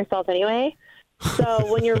doing it yourself anyway.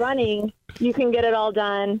 So when you're running, you can get it all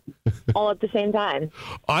done all at the same time.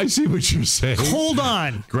 I see what you're saying. Hold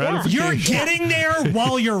on. Gratification. You're getting there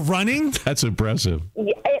while you're running? That's impressive.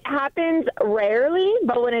 It happens rarely,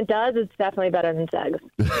 but when it does, it's definitely better than seggs.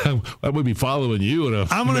 I would be following you in a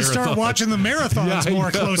I'm going to start watching the marathons more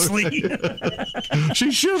closely.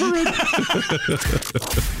 She's shivering.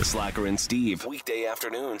 Slacker and Steve, weekday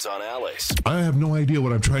afternoons on Alice. I have no idea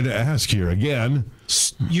what I'm trying to ask here. Again,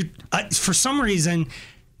 for some reason,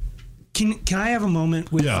 can I have a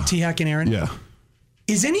moment with T-Hack and Aaron? Yeah.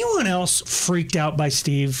 Is anyone else freaked out by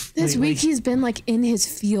Steve This lately? week he's been like in his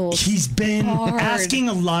field. He's been hard. asking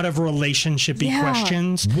a lot of relationship-y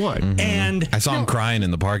questions. What? And I saw him crying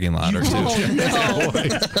in the parking lot or two.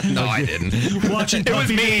 No, I didn't. Watching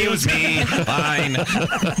It was me. Fine.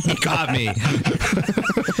 He caught me.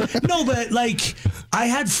 No, but like I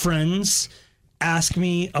had friends ask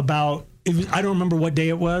me about I don't remember what day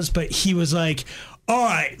it was, but he was like, all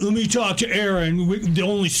right, let me talk to Aaron, the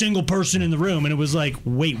only single person in the room. And it was like,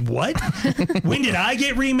 wait, what? When did I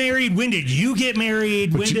get remarried? When did you get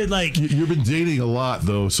married? But you've been dating a lot,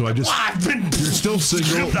 though, so I just... you're still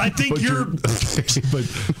single. I think but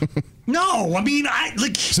no, I mean,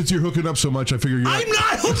 since you're hooking up so much, I figure you're... I'm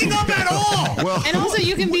not hooking up at all! Well, and also,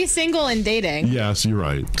 you can be single and dating. Yes, you're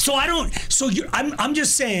right. So I'm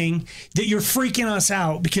just saying that you're freaking us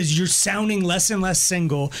out because you're sounding less and less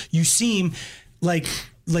single. You seem like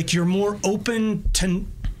you're more open to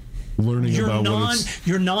learning about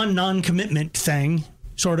your non-commitment thing,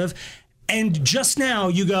 sort of. And just now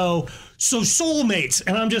you go, so soulmates.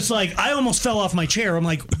 And I'm just like, I almost fell off my chair. I'm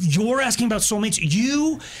like, you're asking about soulmates?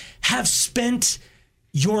 You have spent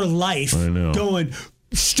your life going,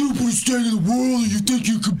 stupidest thing in the world, you think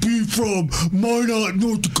you could be from Minot,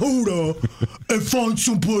 North Dakota and find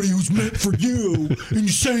somebody who's meant for you in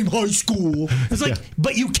the same high school. It's like,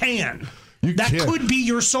 but you can. That could be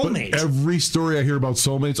your soulmate. But every story I hear about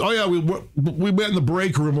soulmates, we met in the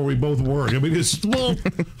break room where we both work. I mean,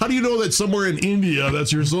 how do you know that somewhere in India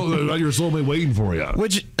that's your soulmate waiting for you?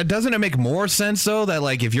 Which doesn't it make more sense though that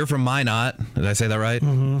like if you're from Minot, did I say that right?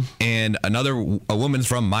 Mm-hmm. And a woman's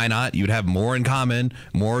from Minot, you'd have more in common,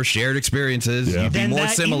 more shared experiences, you'd be more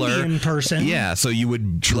similar. Indian person. Yeah, so you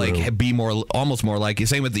would like be almost more like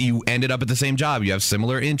same with you ended up at the same job, you have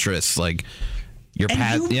similar interests, like.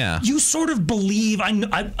 You sort of believe, I'm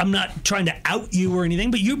not trying to out you or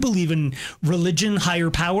anything, but you believe in religion,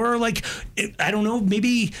 higher power. Like, I don't know,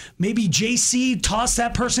 maybe JC tossed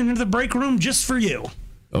that person into the break room just for you.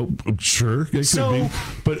 Oh, sure. It could be.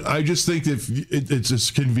 But I just think that it's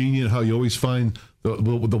just convenient how you always find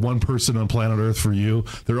the one person on planet Earth for you.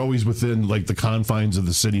 They're always within like the confines of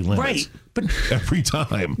the city limits. Right. But every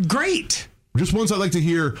time. Great. Just once I'd like to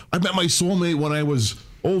hear, I met my soulmate when I was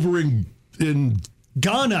over in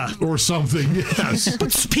Ghana or something. Yes,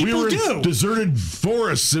 but people we were do in deserted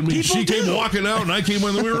forests, and she came walking out, and I came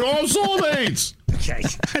in, and we were all soulmates. Okay,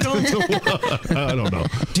 I don't know.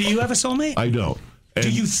 Do you have a soulmate? I don't. Do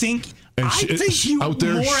you think? I think you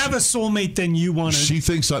have a soulmate than you want to. She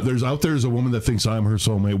thinks there's a woman that thinks I'm her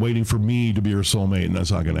soulmate, waiting for me to be her soulmate, and that's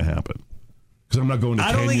not going to happen. Because I'm not going to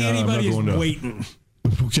Kenya. I don't think anybody is waiting.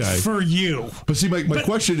 Okay. For you. But see, my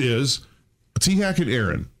question is, T-Hack and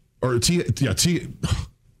Aaron. Or T-Hack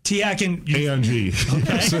and Angie. Okay.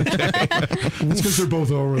 That's because they're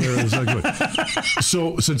both over there.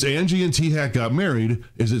 So since Angie and T-Hack got married,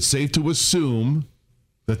 is it safe to assume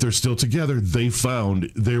that they're still together? They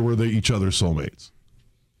were each other's soulmates.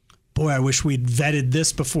 Boy, I wish we'd vetted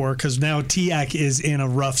this before, because now T-Hack is in a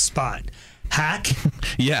rough spot. Hack?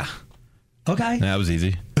 Yeah. Okay. That was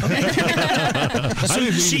easy. Okay. So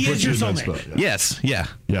she is your soulmate. Yes. Yeah.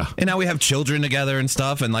 Yeah. And now we have children together and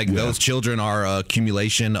stuff, and like those children are a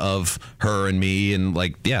accumulation of her and me, and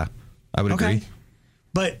like I would agree.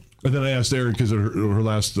 But and then I asked Erin because her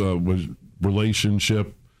last was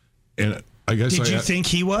relationship, and I guess Did you think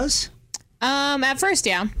he was? At first,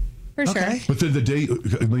 yeah, for sure. But then the day,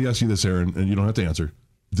 let me ask you this, Aaron, and you don't have to answer.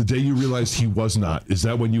 The day you realized he was not, is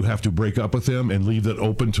that when you have to break up with him and leave that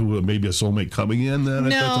open to maybe a soulmate coming in then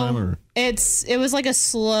at that time? Or? It was like a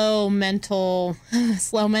slow mental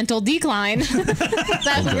decline.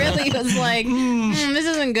 That really was like, this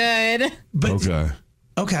isn't good. But,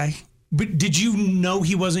 okay. But did you know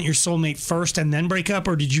he wasn't your soulmate first and then break up,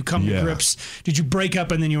 or did you come to grips? Did you break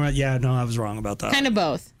up and then you were like, yeah, no, I was wrong about that? Kind of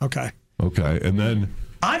both. Okay. And then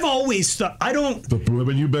I've always thought, the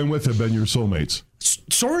women you've been with have been your soulmates.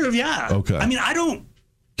 Sort of, yeah. Okay. I mean, I don't.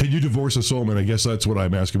 Can you divorce a soulmate? I guess that's what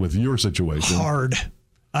I'm asking with your situation. Hard.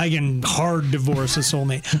 I can hard divorce a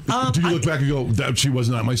soulmate. Do you look back and go, that she was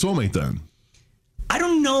not my soulmate then? I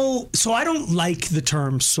don't know. So I don't like the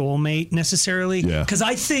term soulmate necessarily. Yeah. Because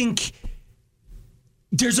I think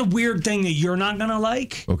there's a weird thing that you're not going to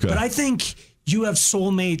like. Okay. But I think you have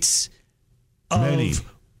soulmates of many.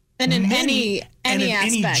 And in any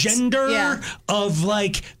gender of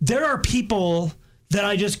like, there are people that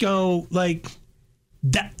I just go like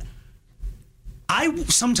that. I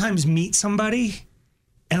sometimes meet somebody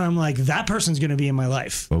and I'm like, that person's going to be in my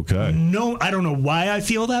life. Okay. No, I don't know why I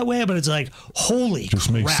feel that way, but it's like, holy just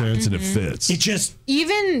crap. Makes sense and it fits. It just.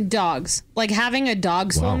 Even dogs, like having a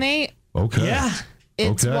dog soulmate. Okay. Yeah.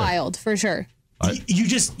 It's wild for sure. I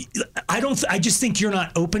just think you're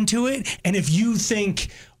not open to it. And if you think,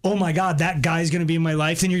 oh my God, that guy's going to be in my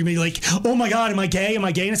life, then you're going to be like, oh my God, am I gay? Am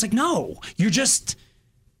I gay? And it's like, no,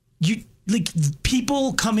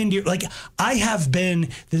 people come into your, like, I have been,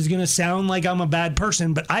 this is going to sound like I'm a bad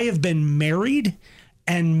person, but I have been married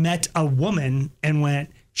and met a woman and went,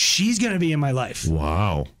 she's going to be in my life.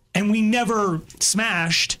 Wow. And we never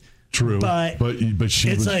smashed. True. But she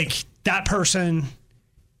it's like, that person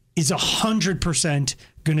is 100%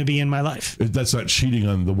 going to be in my life. That's not cheating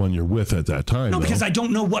on the one you're with at that time. No, because I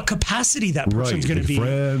don't know what capacity that person's going to be.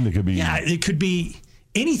 Friend, it could be. Yeah, it could be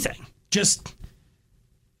anything. Just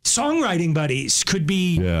songwriting buddies could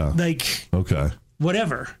be like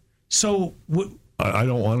whatever. So I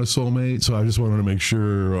don't want a soulmate, so I just wanted to make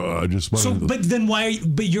sure. But then why?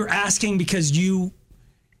 But you're asking because do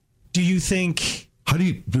you think? How do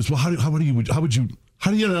you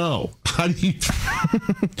know? How do you?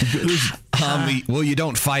 Well, you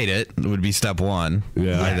don't fight it. Would be step one.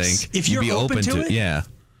 Yeah, I think if you're be open to it. Yeah.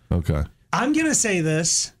 Okay. I'm gonna say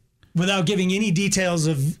this without giving any details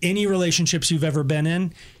of any relationships you've ever been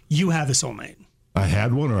in. You have a soulmate. I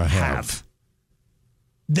had one, or I have.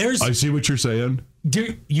 I see what you're saying.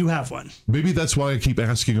 You have one. Maybe that's why I keep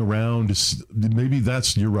asking around. Maybe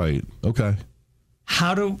you're right. Okay.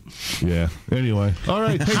 Yeah. Anyway. All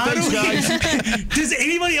right. Hey, thanks, guys. Does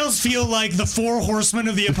anybody else feel like the 4 horsemen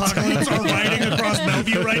of the apocalypse are riding across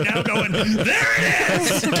Bellevue right now going, there it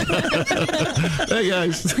is? Hey,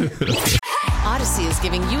 guys. Odyssey is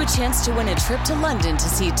giving you a chance to win a trip to London to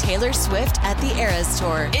see Taylor Swift at the Eras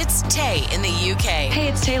Tour. It's Tay in the UK. Hey,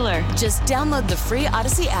 it's Taylor. Just download the free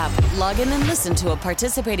Odyssey app, log in and listen to a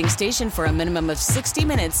participating station for a minimum of 60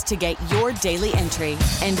 minutes to get your daily entry.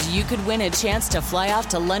 And you could win a chance to fly off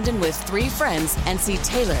to London with 3 friends and see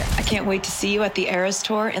Taylor. I can't wait to see you at the Eras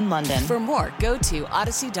Tour in London. For more, go to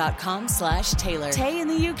odyssey.com/Taylor. Tay in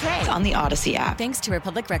the UK. It's on the Odyssey app. Thanks to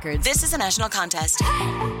Republic Records. This is a national contest.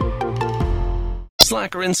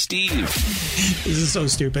 Slacker and Steve. This is so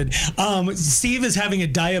stupid. Steve is having a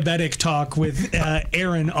diabetic talk with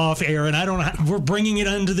Aaron off air, and I don't know. We're bringing it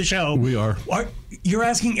onto the show. We are. You're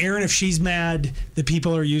asking Aaron if she's mad that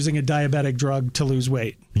people are using a diabetic drug to lose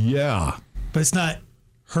weight. Yeah. But it's not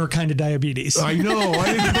her kind of diabetes. I know. I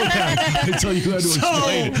didn't know that. I tell you how to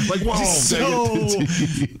explain it. Like, whoa.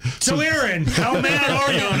 So Aaron, how mad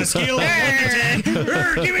are you on a scale of 1 to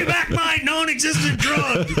 10? Give me back my non-existent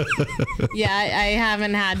drug. Yeah, I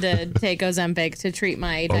haven't had to take Ozempic to treat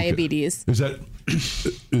my diabetes. Is it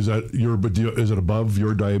above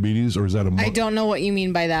your diabetes, or is that I don't know what you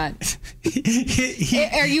mean by that.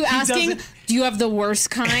 Are you asking, do you have the worst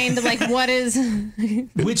kind? Like, what is...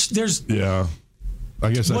 Yeah. I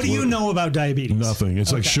guess that's what do you know about diabetes? Nothing.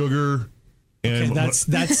 It's like sugar. And that's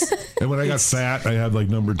and when I got fat, I had like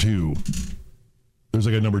number 2. There's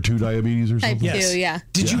like a number 2 diabeties or something. Type 2, yeah.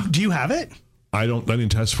 Do you have it? I didn't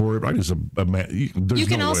test for it. I just you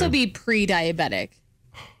can also be pre-diabetic.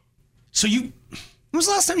 So when was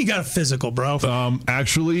the last time you got a physical, bro?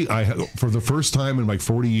 Actually, for the first time in like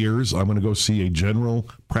 40 years, I'm going to go see a general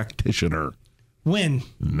practitioner. When?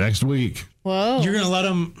 Next week. Whoa. You're going to let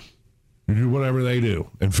them do whatever they do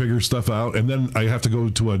and figure stuff out, and then I have to go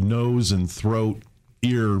to a nose and throat,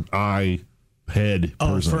 ear, eye head.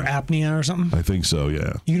 Oh, personally. for apnea or something? I think so,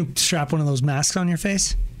 yeah. You can strap one of those masks on your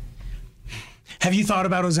face? Have you thought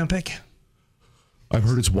about Ozempic? I've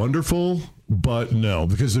heard it's wonderful, but no,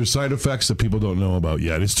 because there's side effects that people don't know about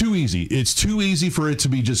yet. It's too easy. It's too easy for it to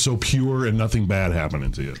be just so pure and nothing bad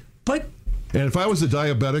happening to you. And if I was a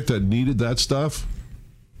diabetic that needed that stuff...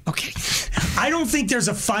 Okay. I don't think there's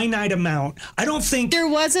a finite amount. I don't think... There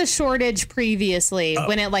was a shortage previously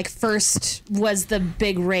when it like first was the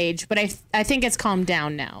big rage, but I think it's calmed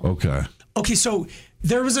down now. Okay, so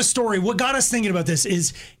there was a story. What got us thinking about this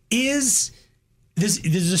is this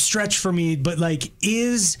is a stretch for me, but like,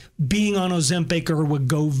 is being on Ozempic or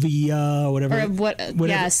Wegovy or whatever,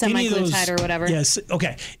 semaglutide or whatever. Yes.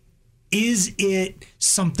 Okay. Is it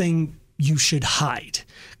something you should hide?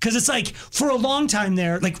 Because it's like, for a long time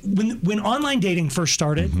there, like when online dating first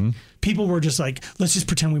started, people were just like, let's just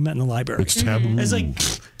pretend we met in the library. It's taboo. It's like,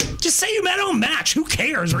 just say you met on Match. Who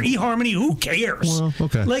cares? Or eHarmony. Who cares? Well,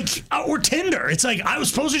 okay. Like, or Tinder. It's like, I was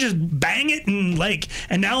supposed to just bang it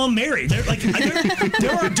and now I'm married. There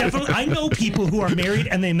are definitely, I know people who are married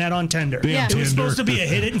and they met on Tinder. It was supposed to be a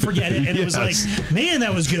hit it and forget it. And it was like, man,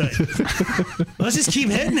 that was good. Let's just keep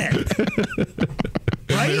hitting it.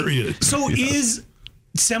 Right? So is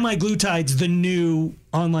semaglutides the new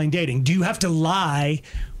online dating? Do you have to lie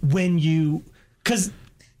when you... Because...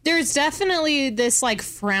 There's definitely this like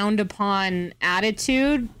frowned upon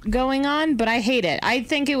attitude going on, but I hate it. I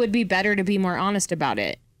think it would be better to be more honest about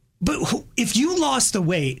it. But if you lost the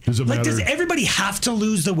weight, does everybody have to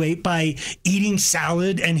lose the weight by eating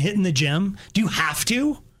salad and hitting the gym? Do you have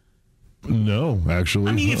to? No, actually.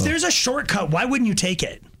 I mean, if there's a shortcut, why wouldn't you take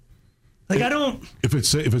it? Like, I don't... If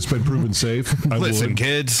it's been proven safe, I Listen,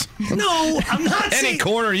 kids. No, I'm not saying... Any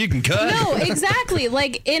corner you can cut. No, exactly.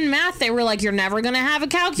 Like, in math, they were like, you're never going to have a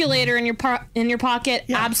calculator in your pocket.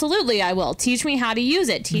 Yeah. Absolutely, I will. Teach me how to use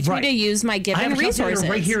it. Teach me to use my given resources.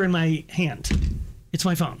 Right here in my hand. It's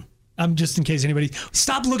my phone. I'm just in case anybody...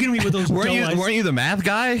 Stop looking at me with those weren't you the math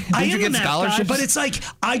guy? Did you get scholarships? But it's like,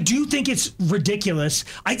 I do think it's ridiculous.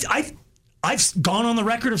 I've gone on the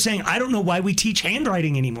record of saying I don't know why we teach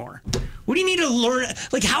handwriting anymore. What do you need to learn?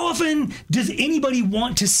 Like, how often does anybody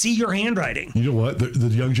want to see your handwriting? You know what? The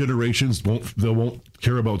young generations won't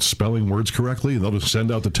care about spelling words correctly. They'll just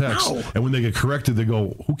send out the text. No. And when they get corrected, they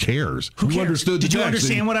go, who cares? Who cares? Understood Did the you text?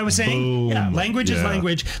 understand what I was saying? Boom. Yeah, language is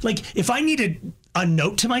language. Like, if I needed a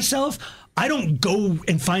note to myself, I don't go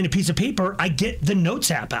and find a piece of paper. I get the Notes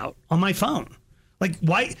app out on my phone. Like,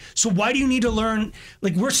 why? So why do you need to learn?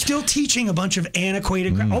 Like, we're still teaching a bunch of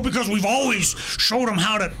antiquated crap. Oh, because we've always showed them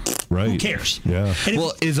how to. Right. Who cares? Yeah.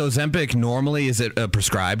 Well, is Ozempic normally, is it a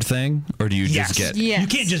prescribed thing? Or do you just get... You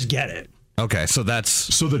can't just get it. Okay, so that's...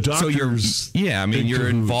 So the doctors... you're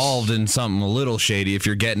involved in something a little shady if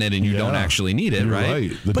you're getting it and you don't actually need it,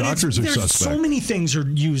 right? The doctors are suspect. So many things are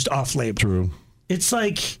used off-label. True. It's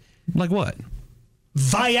like... Like what?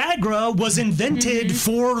 Viagra was invented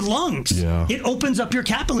for lungs. Yeah. It opens up your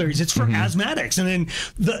capillaries. It's for asthmatics. And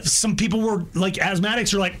then some people were like,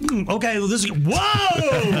 asthmatics are like, okay, well, this is, whoa!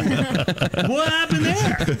 What happened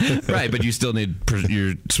there? Right, but you still need,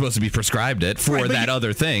 you're supposed to be prescribed it for that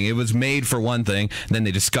other thing. It was made for one thing, then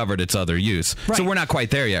they discovered its other use. Right. So we're not quite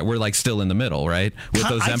there yet. We're like still in the middle, right? With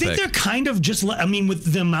Ozempic. I think they're kind of just, I mean,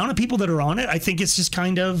 with the amount of people that are on it, I think it's just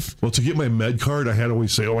kind of... Well, to get my med card, I had to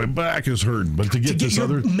always say, my back is hurting. But to get this your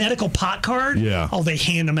other medical pot card, they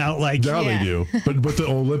hand them out like now they do. But the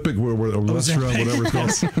Olympic restaurant, whatever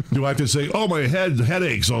it's called, do I have to say, my head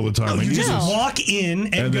aches all the time? No, you just walk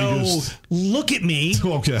in and go, look at me.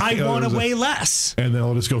 Okay, I want to weigh less, and then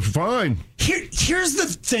I'll just go, fine. Here's the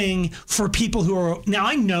thing for people who are now.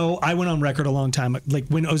 I know I went on record a long time, like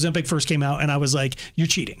when Ozempic first came out, and I was like, you're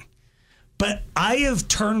cheating. But I have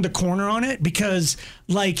turned the corner on it because,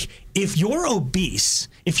 like, if you're obese,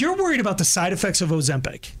 if you're worried about the side effects of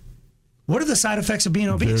Ozempic, what are the side effects of being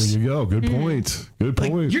obese? There you go. Good point. Good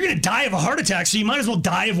point. Like, you're going to die of a heart attack, so you might as well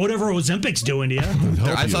die of whatever Ozempic's doing to you.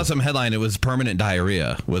 I saw some headline. It was permanent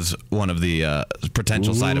diarrhea was one of the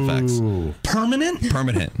potential side effects. Permanent?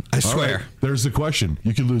 Permanent. I swear. Right. There's the question.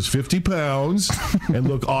 You can lose 50 pounds and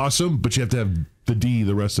look awesome, but you have to have the D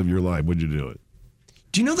the rest of your life. Would you do it?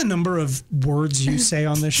 Do you know the number of words you say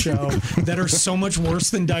on this show that are so much worse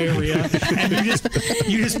than diarrhea? And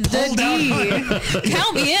you just pulled out.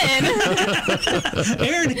 Count me in.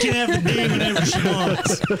 Erin can have the D whenever she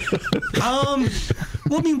wants.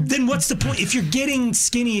 Well, I mean, then what's the point? If you're getting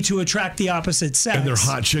skinny to attract the opposite sex. And they're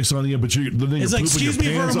hot chicks on you, but then it's like, excuse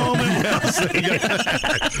me for a moment.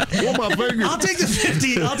 What my finger? I'll take the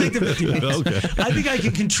 50. I'll take the 50 bucks. Okay. I think I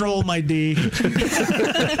can control my D.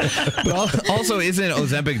 But also, isn't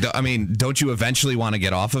Ozempic, I mean, don't you eventually want to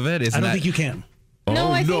get off of it? I don't think you can.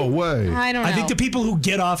 No, I no think, way. I don't know. I think the people who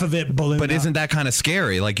get off of it balloon But up. isn't that kind of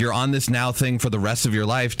scary? Like you're on this now thing for the rest of your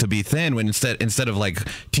life to be thin when instead of like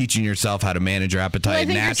teaching yourself how to manage your appetite Well, I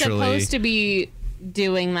think naturally. you're supposed to be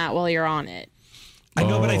doing that while you're on it. I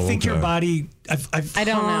know, but I think your okay. body. I've I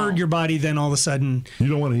don't heard know. your body. Then all of a sudden, You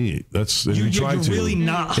don't want to eat. That's you're try to. really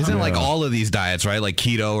not. Isn't like Yeah. all of these diets, right? Like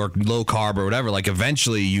keto or low carb or whatever. Like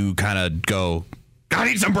eventually you kind of go,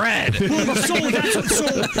 gotta eat some bread. Well,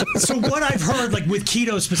 so what I've heard, like with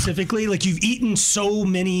keto specifically, like you've eaten so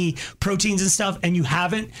many proteins and stuff, and you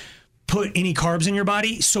haven't put any carbs in your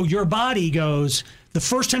body. So your body goes. The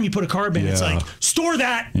first time you put a carb in, it's Yeah. like store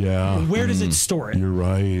that. Yeah. Where does it store it? You're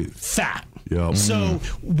right. Fat. Yeah. So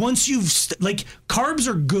once you've like carbs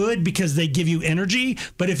are good because they give you energy,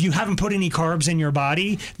 but if you haven't put any carbs in your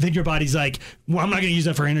body, then your body's like, well, I'm not going to use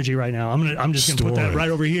that for energy right now. I'm just going to put that Store it. right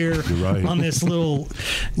over here Right. on this little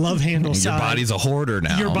love handle Your side. body's a hoarder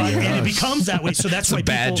now. Your body, and it Yes. becomes that way. So that's It's why a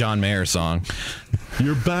bad people, John Mayer song.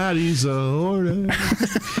 Your body's a order.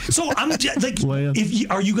 So I'm like,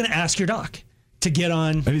 are you going to ask your doc to get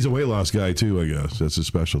on? And he's a weight loss guy too, I guess. That's his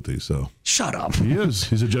specialty. So Shut up. he is.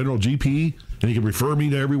 He's a general GP, and he can refer me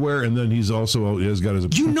to everywhere. And then he has got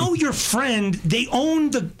his. You know your friend. They own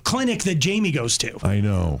the clinic that Jamie goes to. I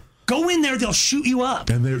know. Go in there. They'll shoot you up.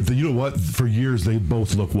 And you know what? For years, they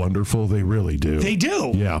both look wonderful. They really do. They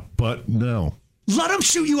do. Yeah, but no. Let them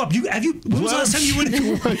shoot you up. When was the last time you went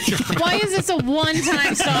to? Why is this a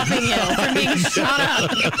one-time stopping you from being shot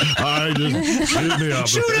up? I just shoot me up.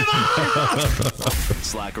 Shoot him up!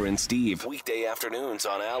 Slacker and Steve, weekday afternoons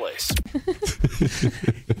on Alice.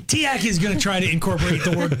 Tiak is going to try to incorporate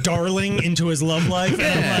the word darling into his love life.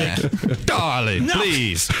 And I'm like, Darling, No.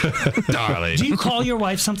 please. Darling. do you call your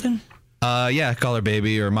wife something? Yeah, call her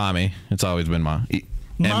baby or mommy. It's always been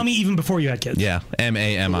Mommy, even before you had kids? Yeah,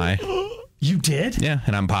 MAMI. You did? Yeah,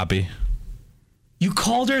 and I'm Poppy. You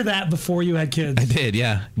called her that before you had kids? I did,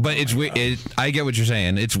 yeah. But it's weird. I get what you're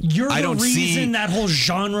saying. You're I the don't reason see that whole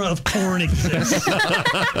genre of porn exists.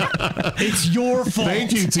 It's your fault.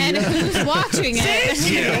 Thank you, Tia. And who's watching it?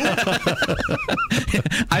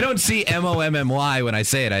 I don't see MOMMY when I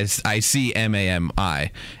say it. I see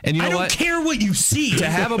MAMI. And you know I don't what? care what you see. To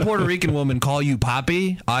have a Puerto Rican woman call you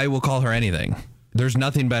Poppy, I will call her anything. There's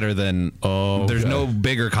nothing better than there's no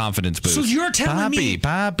bigger confidence boost. So you're telling me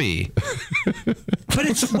Poppy. But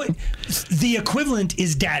it's what the equivalent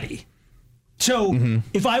is daddy. So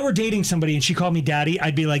if I were dating somebody and she called me daddy,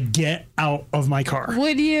 I'd be like, get out of my car.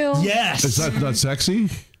 Would you? Yes. Is that not sexy?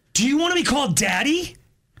 Do you want to be called daddy?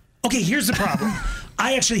 Okay, here's the problem.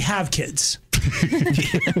 I actually have kids.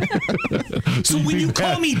 So when you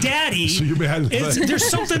call me daddy, So you're mad at that. there's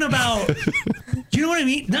something about, you know what I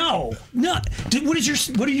mean? No.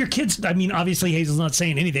 What are your kids? I mean, obviously Hazel's not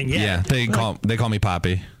saying anything yet. Yeah, they call me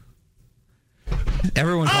Poppy.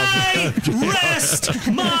 Everyone calls I rest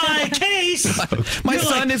my case. My You're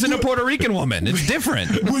son like, isn't a Puerto Rican woman. It's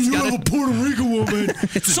different. When you have a Puerto Rican woman,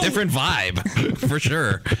 It's a different vibe, for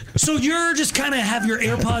sure. So you're just kind of have your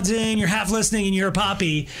AirPods in, you're half listening, and you're a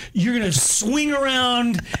Poppy. You're gonna swing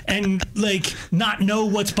around and like not know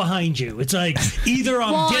what's behind you. It's like either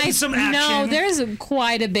I'm getting some action. No, there's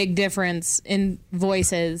quite a big difference in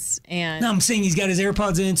voices, and No, I'm saying he's got his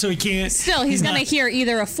AirPods in, so he can't. still he's gonna not- hear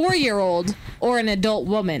either a 4-year-old or an adult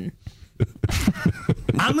woman.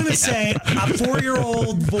 I'm gonna say a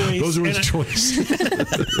 4-year-old voice. Those are his and choice.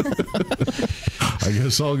 I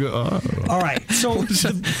guess I'll go. All right. So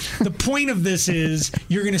the point of this is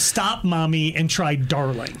you're going to stop mommy and try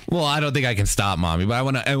darling. Well, I don't think I can stop mommy, but I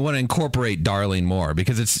want to incorporate darling more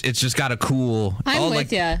because it's just got a cool. I'm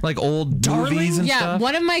with ya. Like old movies and Yeah, stuff.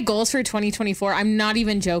 one of my goals for 2024, I'm not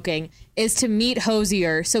even joking, is to meet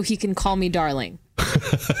Hosier so he can call me darling.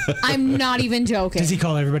 I'm not even joking. Does he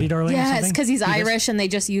call everybody darling? Yes, because he's Irish and they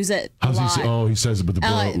just use it a How's he lot. say? Oh, he says it with the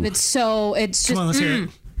bro. It's just. Come on, let's hear it.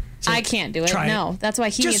 I can't do it. Try it. No, that's why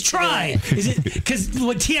he Just needs try. to do it. Is it because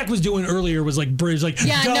what Tiak was doing earlier was like bridge, like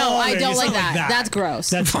Yeah, no, I darling. don't It's like not that. That's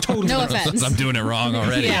gross. That's totally No gross. offense. I'm doing it wrong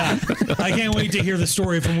already. Yeah. I can't wait to hear the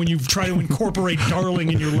story from when you try to incorporate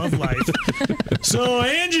darling in your love life. So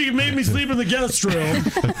Angie made me sleep in the guest room.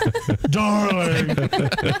 Darling.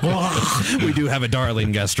 We do have a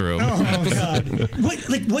darling guest room. Oh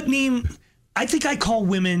God. What name? I think I call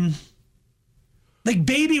women like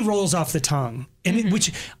baby rolls off the tongue, and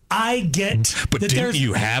which I get. But that didn't there's-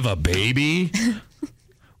 you have a baby?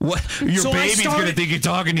 What? Your So baby's going to think you're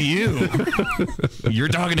talking to you. You're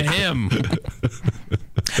talking to him.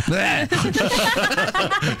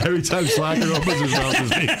 Every time Slacker opens his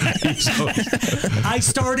mouth, I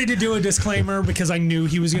started to do a disclaimer because I knew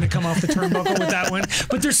he was going to come off the turnbuckle with that one.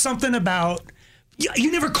 But there's something about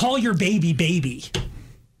you never call your baby baby.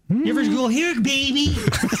 You ever go, here, baby?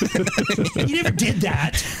 You never did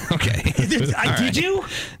that. Okay. Did you?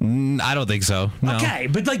 I don't think so. No. Okay,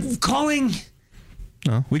 but like calling.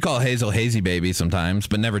 No. We call Hazel Hazy Baby sometimes,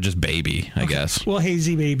 but never just baby, I guess. Well,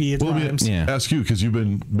 Hazy Baby at times. Yeah. Ask you, because you've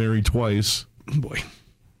been married twice. Boy.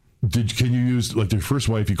 Can you use, like, your first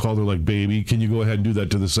wife, you called her, like, baby. Can you go ahead and do that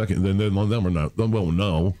to the second? Then them or not? Them won't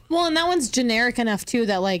know. Well, and that one's generic enough, too,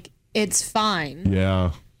 that, like, it's fine.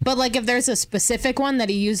 Yeah. But, like, if there's a specific one that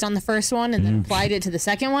he used on the first one and then applied it to the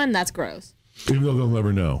second one, that's gross. Even though they'll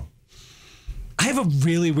never know. I have a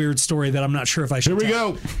really weird story that I'm not sure if I should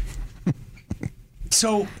tell. Go.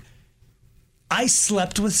 So, I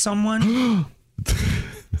slept with someone.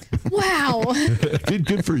 Wow.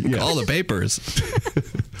 Good for you. All the papers.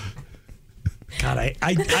 God,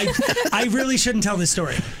 I really shouldn't tell this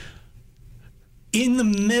story. In the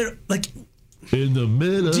middle, like... In the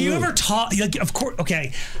middle. Do you ever talk? Like, of course.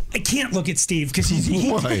 Okay, I can't look at Steve because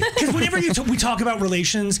because whenever we talk about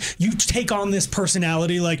relations, you take on this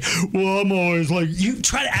personality. Like, well, I'm always like, you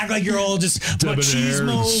try to act like you're all just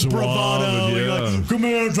machismo, bravado. You're like, come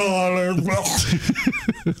here, darling.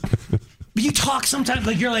 But you talk sometimes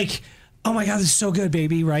like you're like, oh my God, this is so good,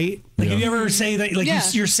 baby. Right? Like, have you ever say that? Like,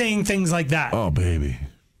 you're saying things like that. Oh, baby.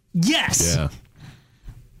 Yes. Yeah.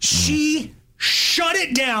 She shut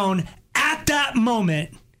it down at that moment,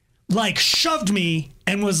 like shoved me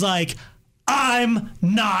and was like, I'm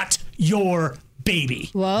not your baby.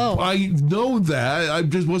 Whoa. I know that. I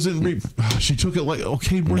just wasn't. She took it like,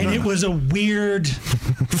 okay, we're not. And it was a weird.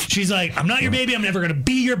 She's like, I'm not your baby. I'm never going to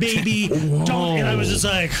be your baby. Don't. And I was just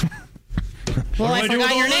like, well, I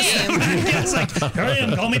forgot your name. It's like, here I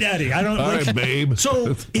am. Call me daddy. I don't. All right, babe.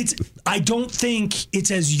 So I don't think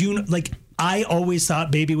it's as like. I always thought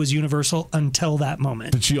baby was universal until that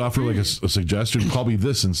moment. Did she offer like a suggestion? Call me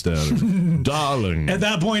this instead. Darling. At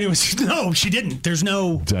that point, it was, no, she didn't. There's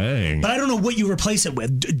no. Dang. But I don't know what you replace it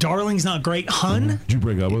with. Darling's not great. Hun? Did you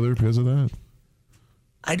break up with her because of that?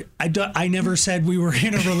 I never said we were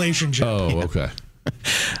in a relationship. Oh, okay.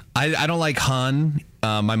 I don't like hun.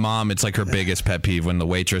 My mom, it's like her biggest pet peeve when the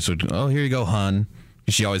waitress would, oh, here you go, hun.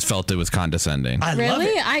 She always felt it was condescending. I love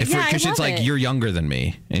it. Because it's like, you're younger than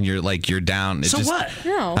me, and you're like, you're down. It's So just, what?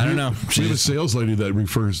 No. I don't know. We have a sales lady that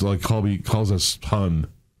refers, like, calls us hun.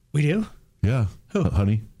 We do? Yeah. Who?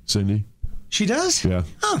 Honey. Cindy. She does? Yeah.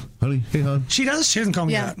 Oh. Honey. Hey, hon. She does? She doesn't call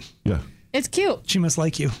me that. Yeah. It's cute. She must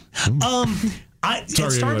like you. At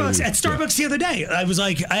Starbucks the other day, I was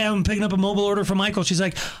like, I am picking up a mobile order from Michael. She's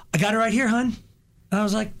like, I got it right here, hun. And I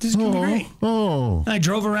was like, this is going to be great. Oh. I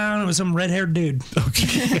drove around. It was some red-haired dude.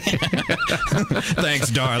 Okay. Thanks,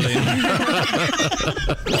 darling.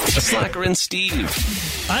 Slacker and Steve.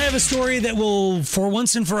 I have a story that will, for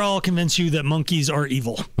once and for all, convince you that monkeys are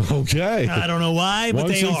evil. Okay. I don't know why, but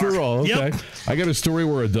they are. Once and for all. Okay. Yep. I got a story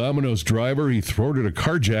where a Domino's driver, he thwarted a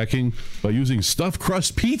carjacking by using stuffed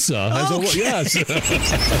crust pizza as a yes.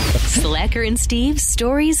 Slacker and Steve's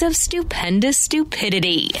stories of stupendous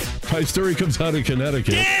stupidity. My story comes out of Connecticut.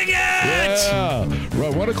 Dang it! Yeah.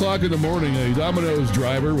 Around 1 o'clock in the morning, a Domino's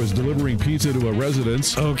driver was delivering pizza to a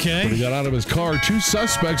residence. Okay. When he got out of his car, two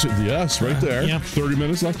suspects, right there, 30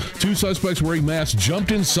 minutes left, two suspects wearing masks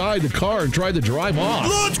jumped inside the car and tried to drive off.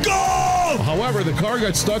 Let's go! However, the car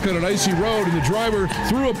got stuck on an icy road and the driver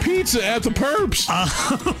threw a pizza at the perps.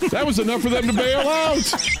 That was enough for them to bail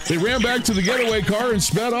out. They ran back to the getaway car and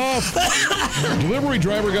sped off. The delivery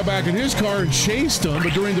driver got back in his car and chased him,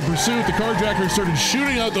 but during the pursuit, the carjacker started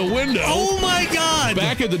shooting out the window. Oh my God!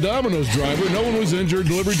 Back at the Domino's driver, no one was injured.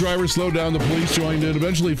 Delivery driver slowed down. The police joined in.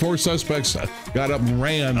 Eventually, 4 suspects got up and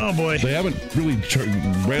ran. Oh boy! They haven't really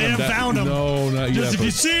ran They haven't found them. No, not yet. Just if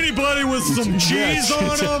you see anybody with some cheese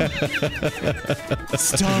on them,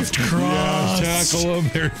 stuffed crust. Yeah, tackle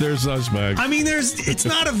them. They're suspects. I mean, it's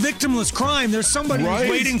not a victimless crime. There's somebody who's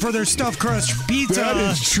waiting for their stuffed crust pizza. That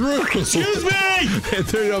is true. Excuse me.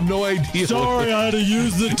 They have no idea. Sorry, I had to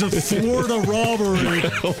use it to thwart a robbery.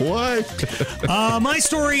 What? My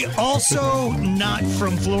story also not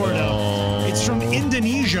from Florida. It's from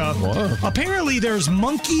Indonesia. Wow. Apparently, there's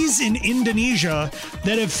monkeys in Indonesia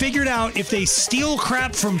that have figured out if they steal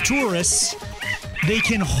crap from tourists, they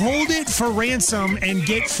can hold it for ransom and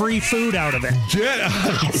get free food out of it. Get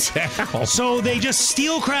out of town. So they just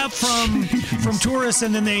steal crap from tourists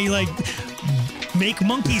and then they like make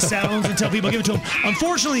monkey sounds until people give it to him.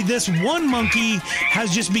 Unfortunately, this one monkey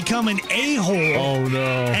has just become an a-hole. Oh, no.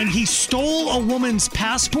 And he stole a woman's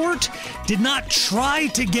passport, did not try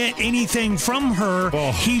to get anything from her.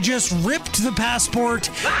 Oh. He just ripped the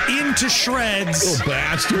passport into shreds. Little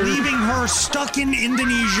bastard. Leaving her stuck in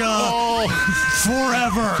Indonesia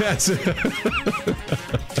forever. That's it.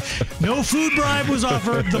 No food bribe was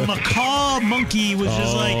offered. The macaw monkey was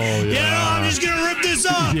just like, I'm just going to rip this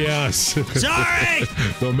up. Yes. Sorry.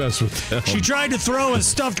 Don't mess with them. She tried to throw a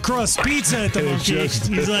stuffed crust pizza at the monkey.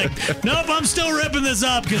 He's like, nope, I'm still ripping this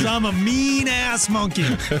up because I'm a mean-ass monkey.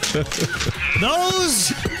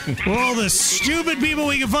 Those were all the stupid people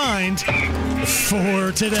we could find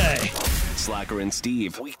for today. Slacker and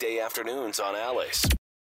Steve, weekday afternoons on Alice.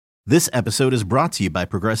 This episode is brought to you by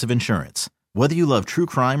Progressive Insurance. Whether you love true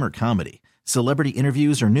crime or comedy, celebrity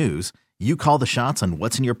interviews or news, you call the shots on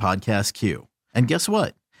what's in your podcast queue. And guess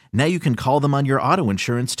what? Now you can call them on your auto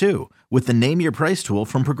insurance too with the Name Your Price tool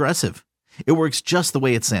from Progressive. It works just the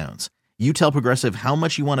way it sounds. You tell Progressive how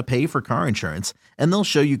much you want to pay for car insurance, and they'll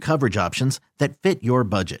show you coverage options that fit your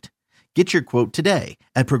budget. Get your quote today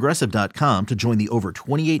at Progressive.com to join the over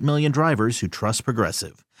 28 million drivers who trust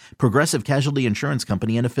Progressive. Progressive Casualty Insurance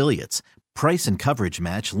Company and Affiliates. Price and coverage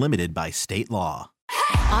match limited by state law.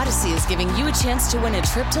 Odyssey is giving you a chance to win a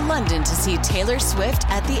trip to London to see Taylor Swift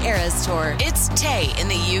at the Eras Tour. It's Tay in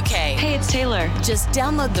the UK. Hey, it's Taylor. Just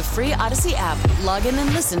download the free Odyssey app, log in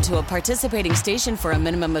and listen to a participating station for a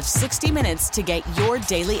minimum of 60 minutes to get your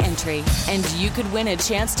daily entry. And you could win a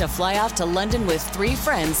chance to fly off to London with 3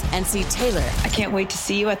 friends and see Taylor. I can't wait to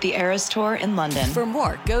see you at the Eras Tour in London. For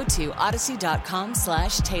more, go to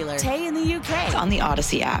odyssey.com/Taylor. Tay in the UK. It's on the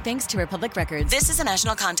Odyssey app. Thanks to Republic Records. This is a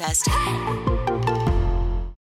national contest.